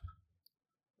catch?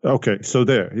 Okay, so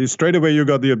there, straight away you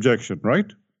got the objection, right?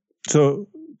 So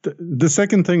the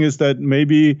second thing is that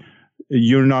maybe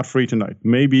you're not free tonight.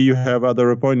 Maybe you have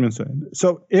other appointments.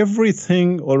 So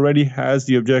everything already has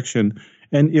the objection.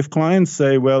 And if clients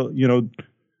say, well,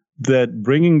 that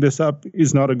bringing this up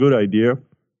is not a good idea,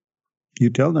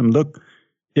 you tell them, look,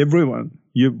 everyone,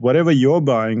 whatever you're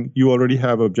buying, you already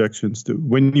have objections to.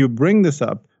 When you bring this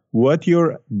up, what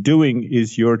you're doing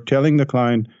is you're telling the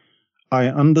client, I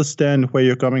understand where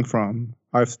you're coming from.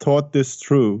 I've thought this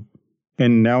through,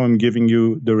 and now I'm giving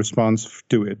you the response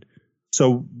to it.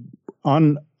 So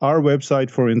on our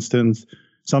website, for instance,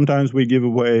 sometimes we give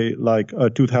away like a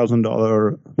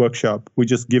 $2,000 workshop. We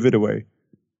just give it away.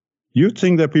 You'd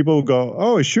think that people will go,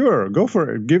 oh, sure, go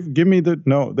for it. Give me the...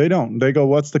 No, they don't. They go,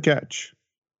 what's the catch?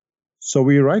 So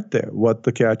we write there what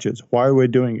the catch is, why we're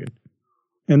doing it.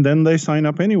 And then they sign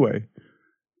up anyway.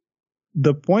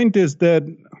 The point is that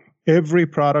every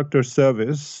product or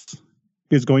service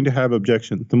is going to have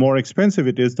objections. The more expensive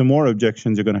it is, the more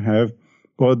objections you're going to have,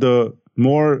 or the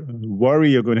more worry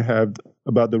you're going to have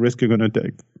about the risk you're going to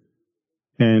take.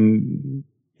 And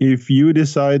if you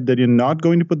decide that you're not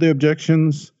going to put the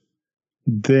objections,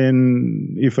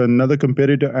 then if another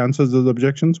competitor answers those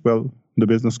objections, well, the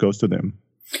business goes to them.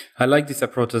 I like this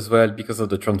approach as well because of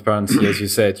the transparency. As you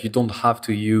said, you don't have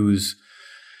to use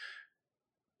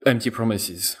empty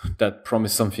promises that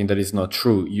promise something that is not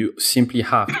true. You simply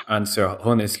have to answer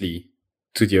honestly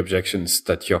to the objections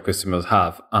that your customers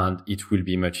have, and it will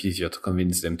be much easier to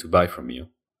convince them to buy from you.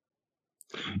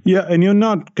 Yeah, and you're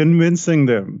not convincing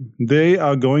them. They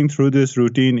are going through this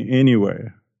routine anyway.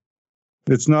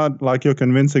 It's not like you're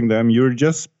convincing them. You're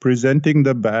just presenting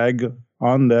the bag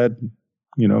on that,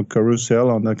 carousel,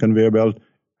 on the conveyor belt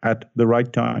at the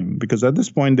right time. Because at this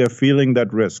point, they're feeling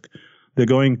that risk. They're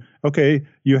going, okay,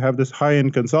 you have this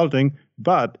high-end consulting,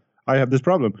 but I have this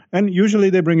problem. And usually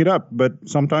they bring it up, but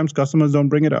sometimes customers don't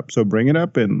bring it up. So bring it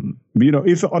up. And,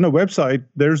 if on a website,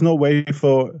 there's no way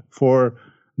for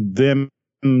them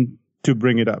to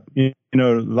bring it up.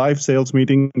 Live sales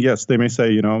meeting, yes, they may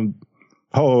say,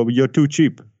 oh, you're too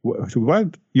cheap.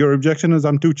 What? Your objection is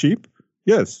I'm too cheap?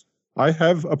 Yes, I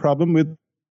have a problem with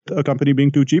a company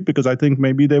being too cheap because I think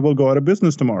maybe they will go out of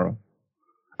business tomorrow.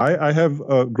 I have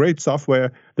a great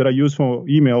software that I use for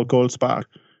email called Spark.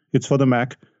 It's for the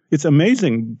Mac. It's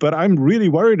amazing, but I'm really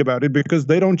worried about it because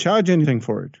they don't charge anything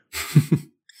for it.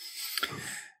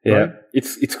 Yeah, right?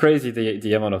 It's crazy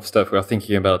the amount of stuff we're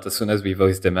thinking about as soon as we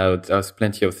voice them out. There's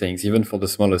plenty of things, even for the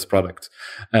smallest product.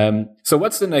 So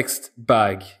what's the next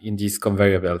bag in this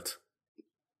conveyor belt?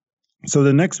 So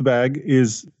the next bag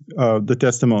is the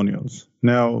testimonials.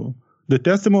 Now, the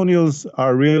testimonials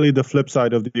are really the flip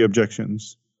side of the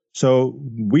objections. So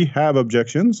we have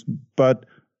objections, but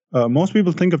most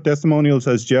people think of testimonials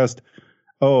as just,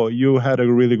 oh, you had a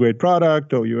really great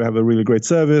product, or you have a really great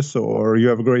service, or you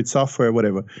have a great software,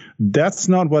 whatever. That's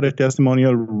not what a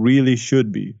testimonial really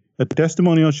should be. A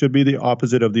testimonial should be the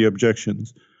opposite of the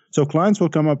objections. So clients will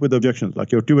come up with objections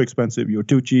like you're too expensive, you're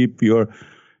too cheap, you're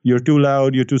too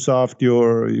loud, you're too soft,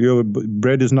 your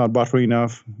bread is not buttery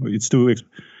enough, it's too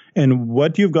and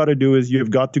what you've got to do is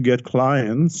you've got to get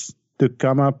clients to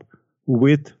come up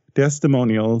with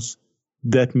testimonials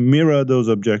that mirror those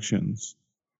objections.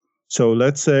 So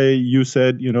let's say you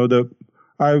said,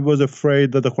 I was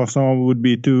afraid that the croissant would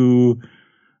be too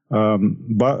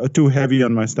heavy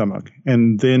on my stomach.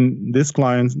 And then this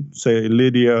client, say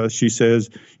Lydia, she says,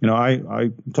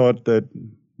 I thought that,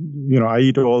 I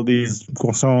eat all these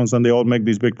croissants and they all make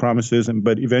these big promises,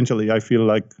 but eventually I feel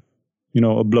like,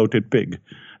 a bloated pig.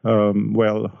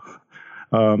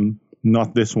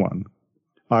 Not this one.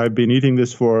 I've been eating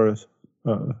this for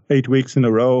 8 weeks in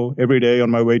a row, every day on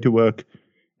my way to work,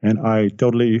 and I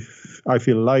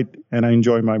feel light and I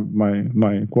enjoy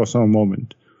my croissant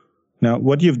moment. Now,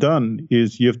 what you've done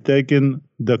is you've taken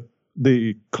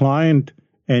the client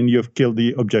and you've killed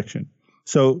the objection.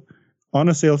 So on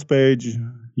a sales page,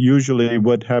 usually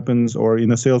what happens, or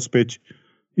in a sales pitch,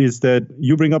 is that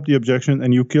you bring up the objection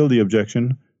and you kill the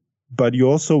objection, but you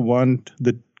also want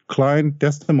the client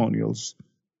testimonials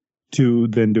to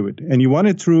then do it. And you want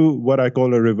it through what I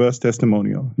call a reverse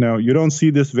testimonial. Now, you don't see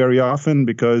this very often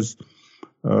because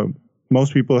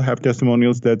most people have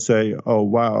testimonials that say, oh,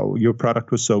 wow, your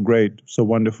product was so great, so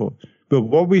wonderful. But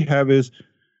what we have is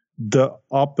the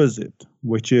opposite,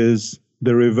 which is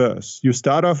the reverse. You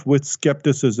start off with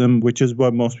skepticism, which is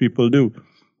what most people do.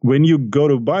 When you go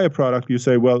to buy a product, you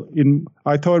say, well,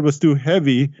 I thought it was too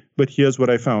heavy, but here's what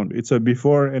I found. It's a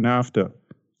before and after.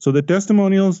 So the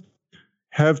testimonials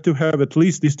have to have at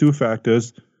least these two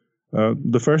factors.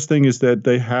 The first thing is that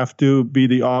they have to be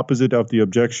the opposite of the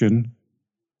objection.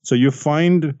 So you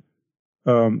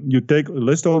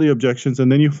list all the objections,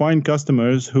 and then you find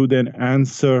customers who then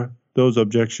answer those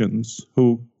objections,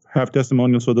 who have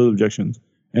testimonials for those objections.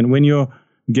 And when you're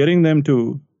getting them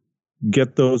to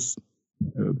get those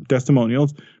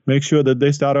testimonials, make sure that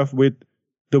they start off with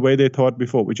the way they thought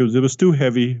before, which was it was too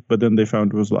heavy, but then they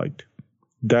found it was light.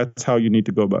 That's how you need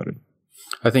to go about it.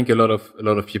 I think a lot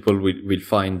of people will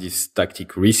find this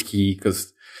tactic risky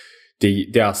because they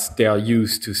are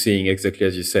used to seeing, exactly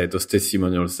as you said, those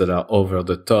testimonials that are over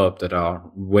the top, that are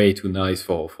way too nice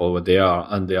for what they are,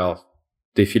 and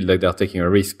they feel like they're taking a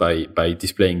risk by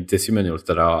displaying testimonials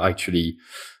that are actually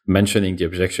mentioning the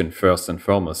objection first and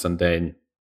foremost, and then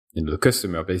the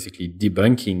customer basically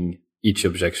debunking each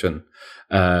objection.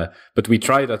 But we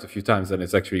tried that a few times and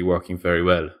it's actually working very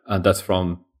well. And that's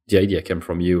the idea came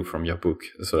from you, from your book.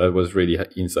 So that was really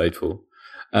insightful.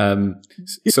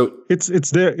 So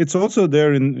it's there. It's also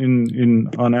there in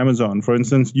on Amazon. For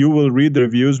instance, you will read the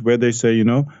reviews where they say,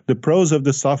 the pros of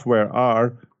the software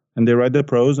are, and they write the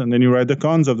pros, and then you write the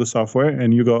cons of the software,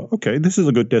 and you go, okay, this is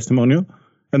a good testimonial.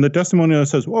 And the testimonial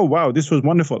says, oh, wow, this was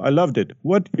wonderful. I loved it.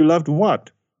 What? You loved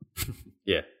what?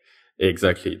 Yeah,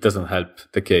 exactly. It doesn't help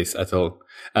the case at all.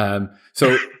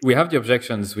 So we have the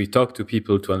objections. We talk to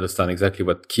people to understand exactly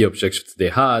what key objections they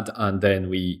had. And then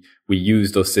we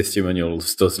use those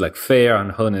testimonials, those like fair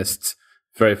and honest,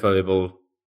 verifiable,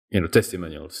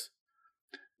 testimonials.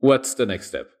 What's the next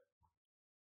step?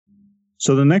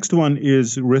 So the next one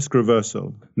is risk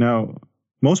reversal. Now,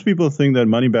 most people think that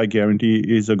money back guarantee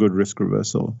is a good risk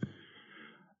reversal.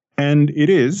 And it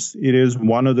is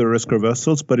one of the risk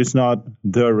reversals, but it's not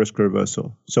the risk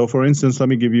reversal. So for instance, let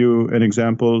me give you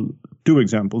two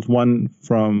examples, one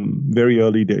from very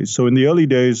early days. So in the early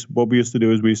days, what we used to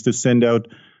do is we used to send out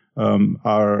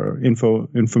our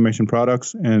information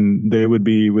products, and they would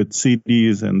be with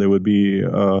CDs, and there would be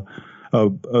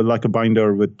like a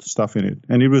binder with stuff in it.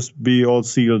 And it would be all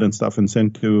sealed and stuff and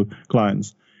sent to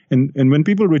clients. And when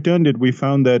people returned it, we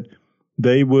found that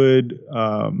they would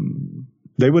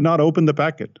not open the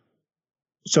packet.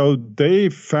 So they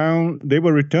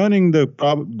were returning the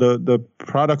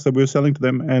products that we were selling to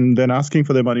them and then asking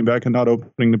for their money back and not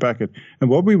opening the packet. And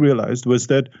what we realized was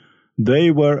that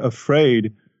they were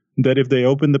afraid that if they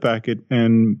opened the packet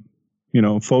and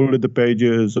folded the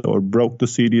pages or broke the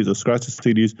CDs or scratched the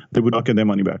CDs, they would not get their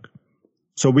money back.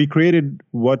 So we created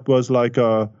what was like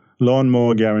a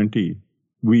lawnmower guarantee.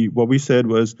 What we said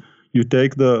was, you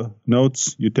take the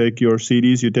notes, you take your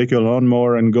CDs, you take your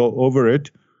lawnmower and go over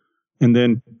it, and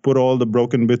then put all the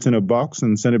broken bits in a box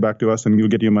and send it back to us, and you'll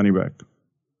get your money back.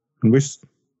 And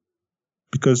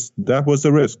because that was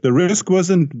the risk. The risk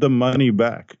wasn't the money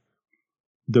back.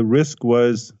 The risk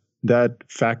was that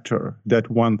factor,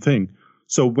 that one thing.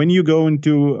 So when you go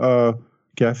into a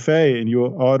cafe and you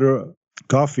order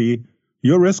coffee,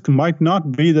 your risk might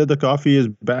not be that the coffee is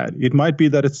bad. It might be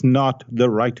that it's not the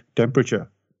right temperature.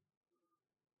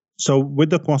 So with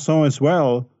the croissant as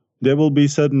well, there will be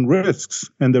certain risks.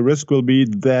 And the risk will be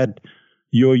that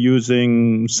you're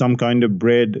using some kind of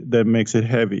bread that makes it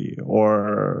heavy.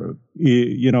 Or,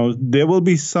 there will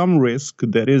be some risk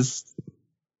that is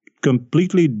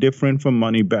completely different from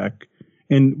money back.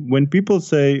 And when people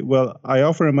say, well, I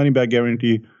offer a money back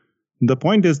guarantee, the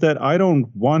point is that I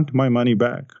don't want my money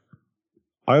back.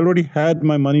 I already had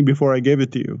my money before I gave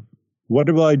it to you.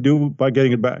 What will I do by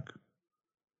getting it back?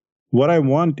 What I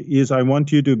want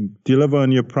you to deliver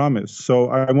on your promise. So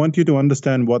I want you to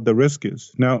understand what the risk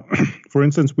is. Now, for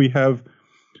instance, we have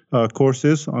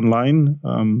courses online,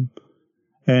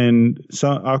 and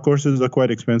our courses are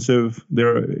quite expensive.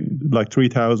 They're like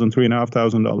 $3,000,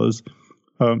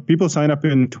 $3,500. People sign up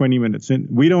in 20 minutes. And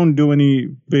we don't do any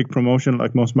big promotion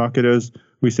like most marketers.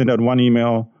 We send out one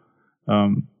email.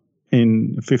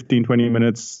 In 15, 20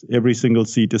 minutes, every single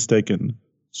seat is taken.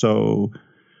 So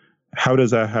how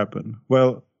does that happen?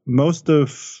 Well, most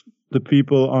of the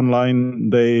people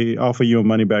online, they offer you a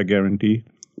money-back guarantee,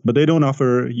 but they don't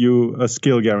offer you a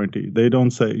skill guarantee. They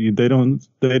say,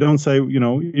 they say,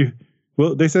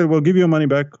 we'll give you your money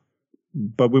back,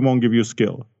 but we won't give you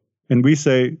skill. And we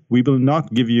say, we will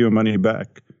not give you your money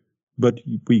back, but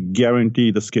we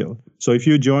guarantee the skill. So if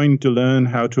you join to learn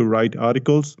how to write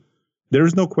articles, there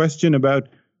is no question about,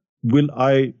 will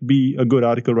I be a good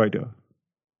article writer?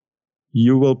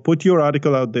 You will put your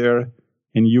article out there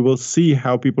and you will see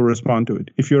how people respond to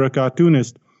it. If you're a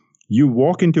cartoonist, you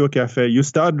walk into a cafe, you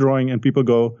start drawing and people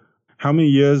go, how many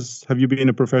years have you been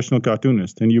a professional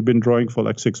cartoonist? And you've been drawing for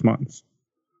like 6 months.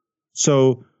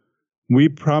 So we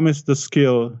promise the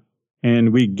skill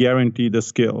and we guarantee the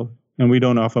skill and we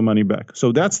don't offer money back.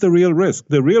 So that's the real risk.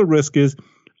 The real risk is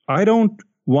I don't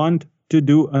want to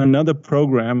do another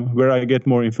program where I get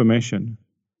more information.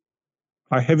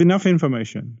 I have enough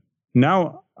information.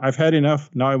 Now I've had enough.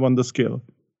 Now I want the skill.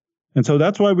 And so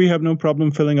that's why we have no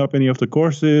problem filling up any of the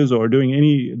courses or doing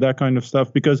any that kind of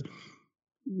stuff, because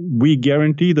we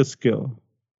guarantee the skill.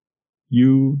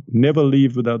 You never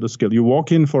leave without the skill. You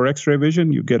walk in for X-ray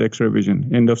vision, you get X-ray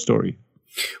vision. End of story.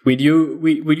 Would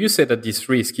you say that this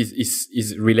risk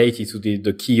is related to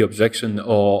the key objection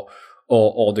or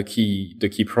the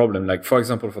key problem? Like, for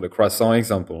example, for the croissant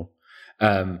example,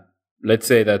 let's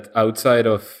say that outside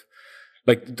of,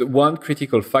 like, the one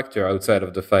critical factor outside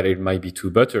of the fact that it might be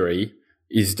too buttery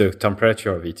is the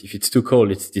temperature of it. If it's too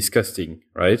cold, it's disgusting,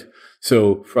 right?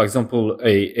 So, for example,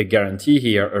 a guarantee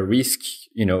here, a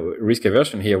risk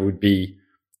aversion here would be,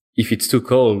 if it's too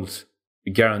cold,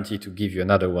 a guarantee to give you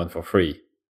another one for free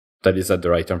that is at the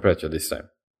right temperature this time.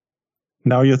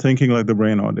 Now you're thinking like the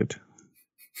brain audit.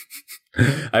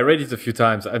 I read it a few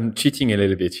times. I'm cheating a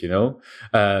little bit,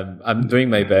 I'm doing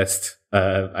my best.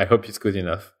 I hope it's good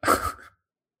enough.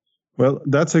 Well,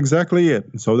 that's exactly it.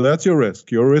 So that's your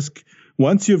risk. Your risk,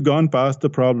 once you've gone past the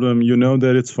problem, you know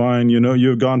that it's fine,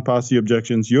 you've gone past the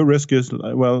objections, your risk is,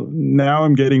 well, now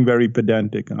I'm getting very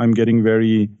pedantic. I'm getting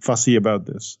very fussy about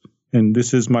this. And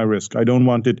this is my risk. I don't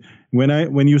want it.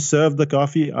 When you serve the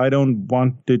coffee, I don't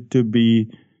want it to be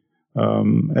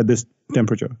at this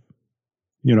temperature.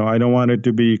 I don't want it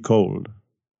to be cold.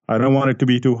 I don't want it to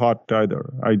be too hot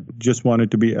either. I just want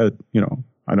it to be at,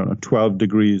 12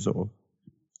 degrees or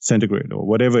centigrade or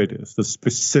whatever it is, the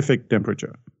specific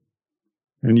temperature.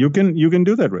 And you can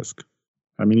do that risk.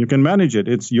 I mean, you can manage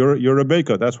it. You're a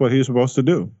baker. That's what you're supposed to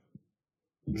do.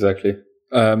 Exactly.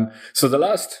 So the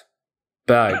last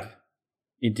bag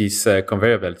in this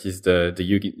conveyor belt is the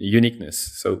uniqueness.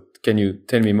 So can you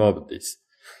tell me more about this?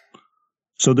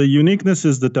 So the uniqueness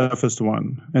is the toughest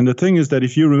one. And the thing is that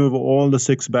if you remove all the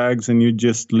 6 bags and you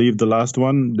just leave the last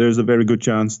one, there's a very good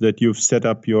chance that you've set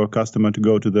up your customer to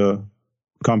go to the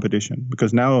competition,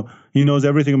 because now he knows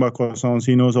everything about croissants.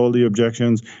 He knows all the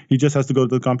objections. He just has to go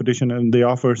to the competition and they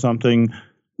offer something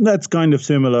that's kind of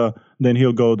similar, then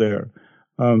he'll go there.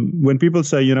 When people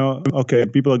say, okay,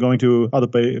 people are going to other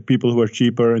people who are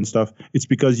cheaper and stuff, it's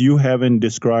because you haven't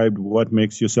described what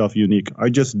makes yourself unique. I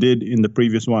just did in the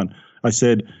previous one. I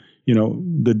said,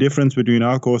 the difference between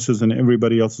our courses and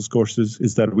everybody else's courses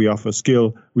is that we offer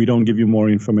skill. We don't give you more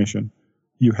information.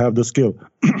 You have the skill.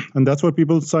 And that's what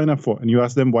people sign up for. And you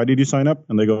ask them, why did you sign up?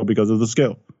 And they go, because of the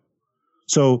skill.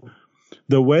 So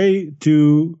the way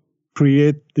to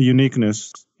create the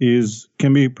uniqueness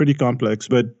can be pretty complex,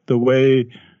 but the way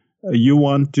you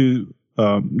want to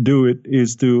do it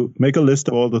is to make a list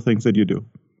of all the things that you do.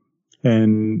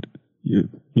 And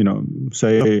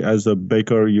say as a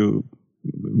baker,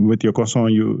 with your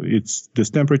croissant, it's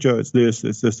this temperature, it's this,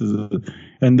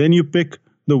 and then you pick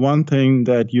the one thing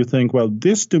that you think, well,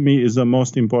 this to me is the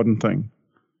most important thing.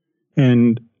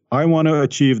 And I want to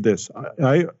achieve this.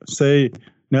 I say,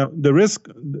 now the risk,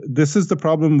 this is the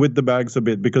problem with the bags a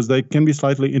bit, because they can be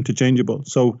slightly interchangeable.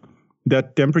 So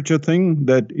that temperature thing,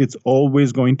 that it's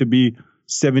always going to be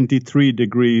 73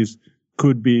 degrees,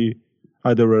 could be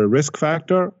either a risk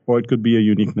factor or it could be a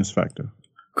uniqueness factor.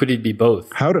 Could it be both?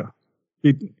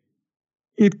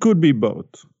 It could be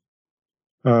both.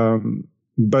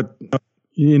 But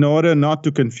in order not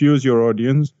to confuse your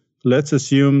audience, let's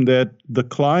assume that the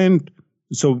client,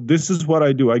 so this is what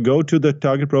I do. I go to the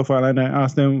target profile and I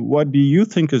ask them, what do you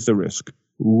think is the risk?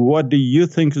 What do you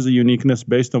think is the uniqueness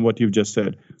based on what you've just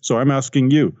said? So I'm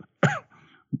asking you,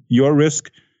 your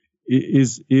risk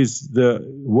is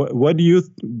what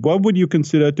would you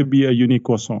consider to be a unique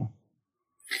croissant?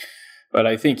 Well,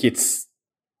 I think it's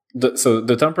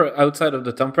outside of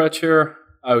the temperature,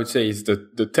 I would say is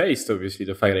the taste, obviously,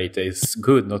 the fact that it tastes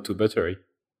good, not too buttery.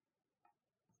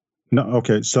 No,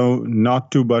 okay, so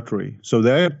not too buttery. So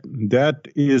that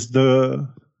is the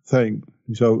thing.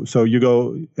 So you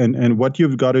go, and what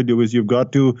you've got to do is you've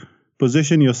got to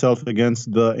position yourself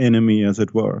against the enemy, as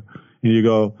it were. And you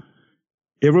go,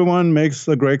 everyone makes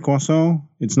a great croissant.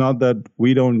 It's not that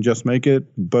we don't just make it,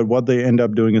 but what they end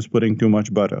up doing is putting too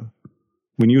much butter.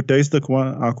 When you taste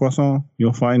our croissant,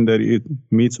 you'll find that it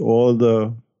meets all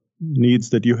the needs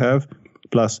that you have,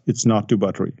 plus it's not too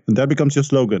buttery. And that becomes your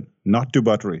slogan, not too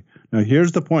buttery. Now,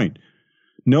 here's the point.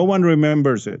 No one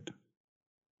remembers it.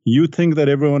 You think that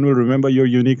everyone will remember your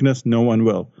uniqueness. No one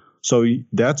will. So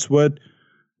that's what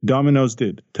Domino's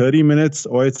did. 30 minutes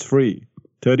or it's free.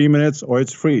 30 minutes or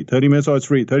it's free. 30 minutes or it's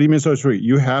free. 30 minutes or it's free.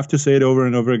 You have to say it over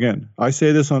and over again. I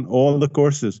say this on all the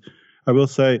courses. I will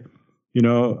say,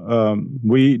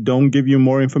 we don't give you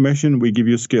more information, we give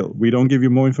you skill. We don't give you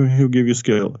more information, we give you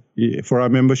skill. For our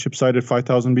membership site at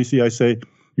 5000 BC, I say,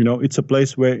 it's a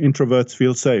place where introverts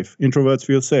feel safe. Introverts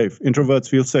feel safe. Introverts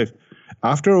feel safe.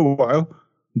 After a while,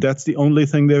 that's the only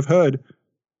thing they've heard.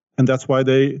 And that's why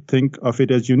they think of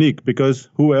it as unique, because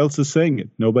who else is saying it?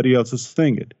 Nobody else is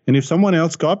saying it. And if someone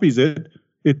else copies it,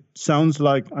 it sounds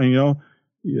like, I don't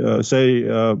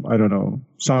know,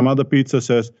 some other pizza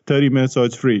says 30 minutes or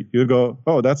it's free. You go,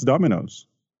 oh, that's Domino's.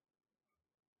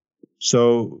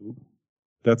 So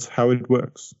that's how it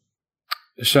works.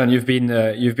 Sean, you've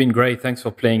been great. Thanks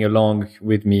for playing along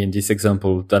with me in this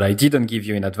example that I didn't give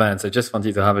you in advance. I just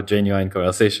wanted to have a genuine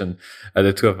conversation,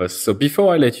 the two of us. So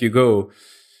before I let you go,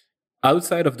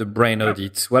 outside of the brain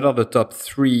audit, what are the top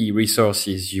 3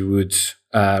 resources you would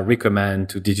recommend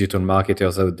to digital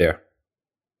marketers out there?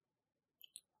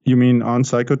 You mean on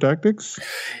psychotactics?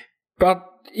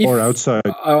 Or outside?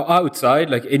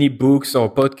 Outside, like any books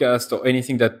or podcasts or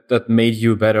anything that made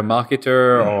you a better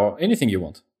marketer or anything you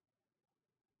want.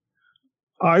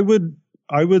 I would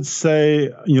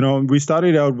say, we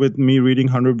started out with me reading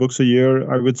 100 books a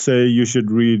year. I would say you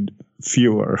should read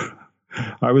fewer.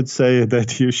 I would say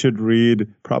that you should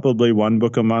read probably 1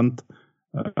 book a month.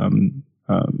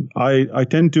 I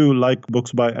tend to like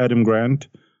books by Adam Grant.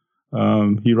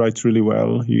 He writes really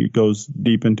well. He goes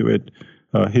deep into it.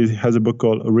 He has a book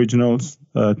called Originals.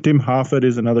 Tim Harford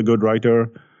is another good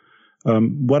writer.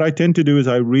 What I tend to do is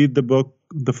I read the book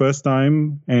the first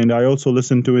time, and I also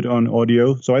listen to it on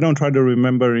audio. So I don't try to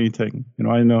remember anything.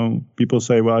 I know people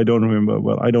say, well, I don't remember.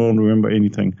 Well, I don't remember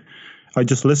anything. I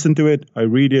just listen to it, I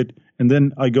read it, and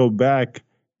then I go back,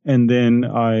 and then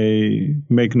I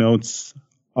make notes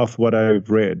of what I've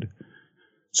read.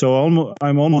 So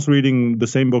I'm almost reading the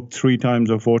same book 3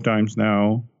 times or 4 times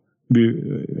now,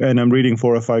 and I'm reading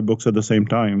 4 or 5 books at the same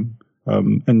time,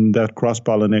 and that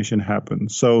cross-pollination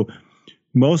happens. So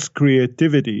most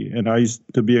creativity, and I used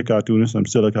to be a cartoonist, I'm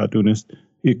still a cartoonist,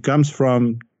 it comes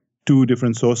from 2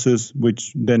 different sources,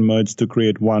 which then merge to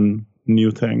create one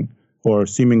new thing, or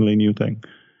seemingly new thing.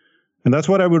 And that's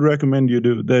what I would recommend you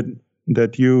do,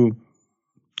 that you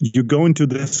go into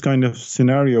this kind of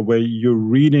scenario where you're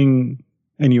reading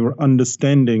and you're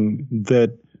understanding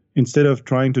that instead of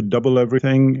trying to double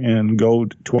everything and go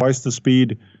twice the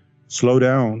speed, slow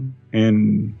down,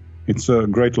 and it's a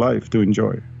great life to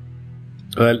enjoy.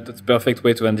 Well, that's a perfect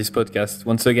way to end this podcast.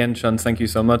 Once again, Sean, thank you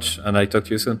so much, and I'll talk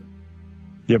to you soon.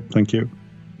 Yep, thank you.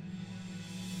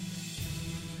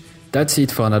 That's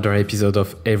it for another episode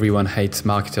of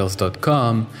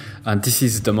EveryoneHatesMarketers.com. And this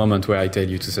is the moment where I tell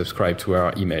you to subscribe to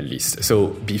our email list. So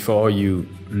before you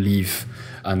leave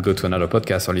and go to another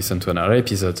podcast or listen to another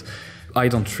episode, I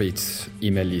don't treat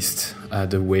email list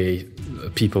the way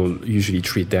people usually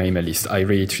treat their email list. I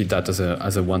really treat that as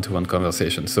a one-to-one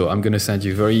conversation. So I'm going to send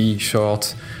you very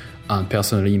short and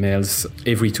personal emails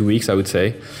every 2 weeks, I would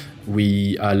say.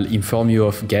 I'll inform you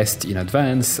of guests in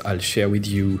advance. I'll share with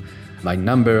you my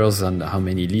numbers and how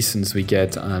many listens we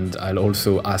get, and I'll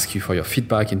also ask you for your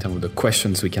feedback in terms of the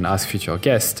questions we can ask future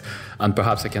guests, and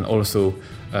perhaps I can also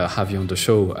have you on the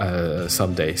show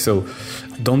someday. So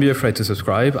don't be afraid to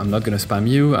subscribe. I'm not going to spam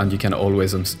you, and you can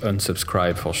always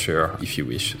unsubscribe for sure if you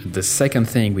wish. The second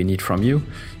thing we need from you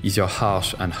is your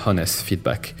harsh and honest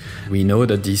feedback. We know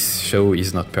that this show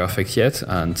is not perfect yet,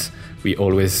 and we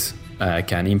always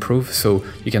can improve. So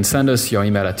you can send us your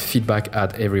email at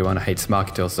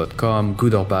feedback@everyonehatesmarketers.com.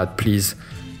 Good or bad, please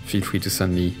feel free to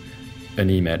send me an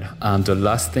email. And the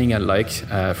last thing I'd like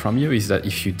from you is that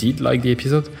if you did like the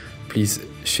episode, please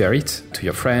share it to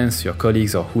your friends, your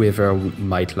colleagues, or whoever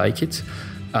might like it.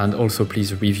 And also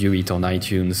please review it on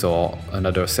iTunes or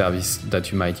another service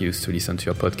that you might use to listen to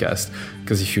your podcast.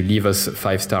 Because if you leave us a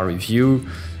 5-star review,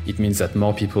 it means that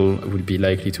more people will be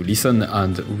likely to listen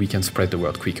and we can spread the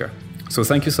word quicker. So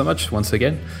thank you so much once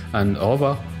again, and au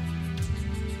revoir.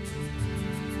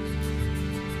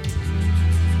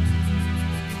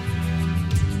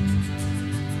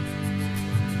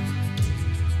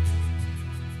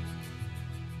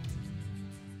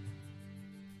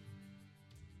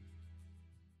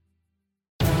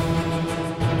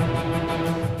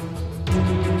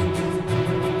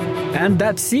 And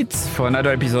that's it for another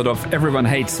episode of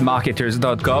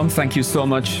EveryoneHatesMarketers.com. Thank you so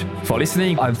much for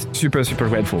listening. I'm super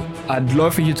grateful. I'd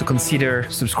love for you to consider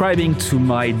subscribing to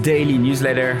my daily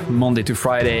newsletter, Monday to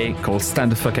Friday, called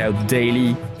Stand the Fuck Out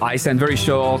Daily. I send very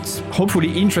short,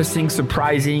 hopefully interesting,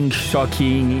 surprising,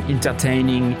 shocking,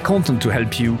 entertaining content to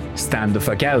help you stand the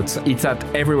fuck out. It's at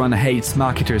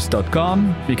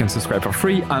EveryoneHatesMarketers.com. You can subscribe for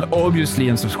free and obviously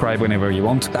unsubscribe whenever you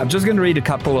want. I'm just going to read a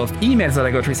couple of emails that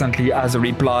I got recently as a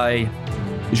reply.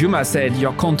 Juma said,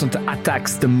 your content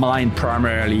attacks the mind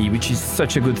primarily, which is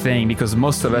such a good thing because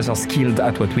most of us are skilled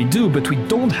at what we do, but we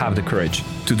don't have the courage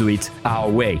to do it our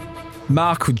way.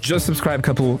 Mark, who just subscribed a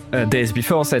couple days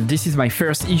before, said, this is my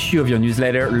first issue of your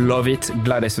newsletter. Love it.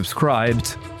 Glad I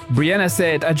subscribed. Brianna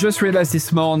said, I just realized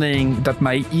this morning that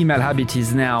my email habit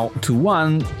is now to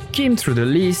 1, skim through the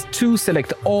list, 2,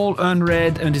 select all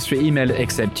unread industry email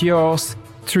except yours,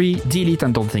 3, delete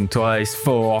and don't think twice,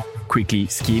 4, quickly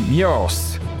skim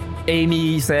yours.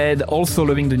 Amy said, also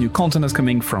loving the new content that's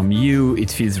coming from you.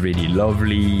 It feels really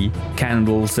lovely.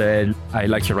 Candle said, I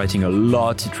like your writing a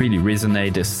lot. It really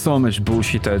resonates. There's so much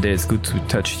bullshit out there. It's good to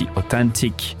touch the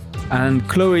authentic. And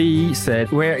Chloe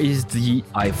said, where is the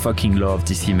I fucking love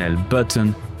this email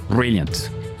button?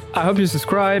 Brilliant. I hope you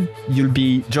subscribe. You'll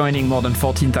be joining more than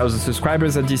 14,000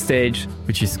 subscribers at this stage,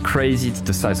 which is crazy. It's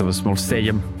the size of a small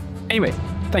stadium. Anyway,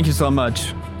 thank you so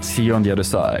much. See you on the other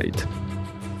side.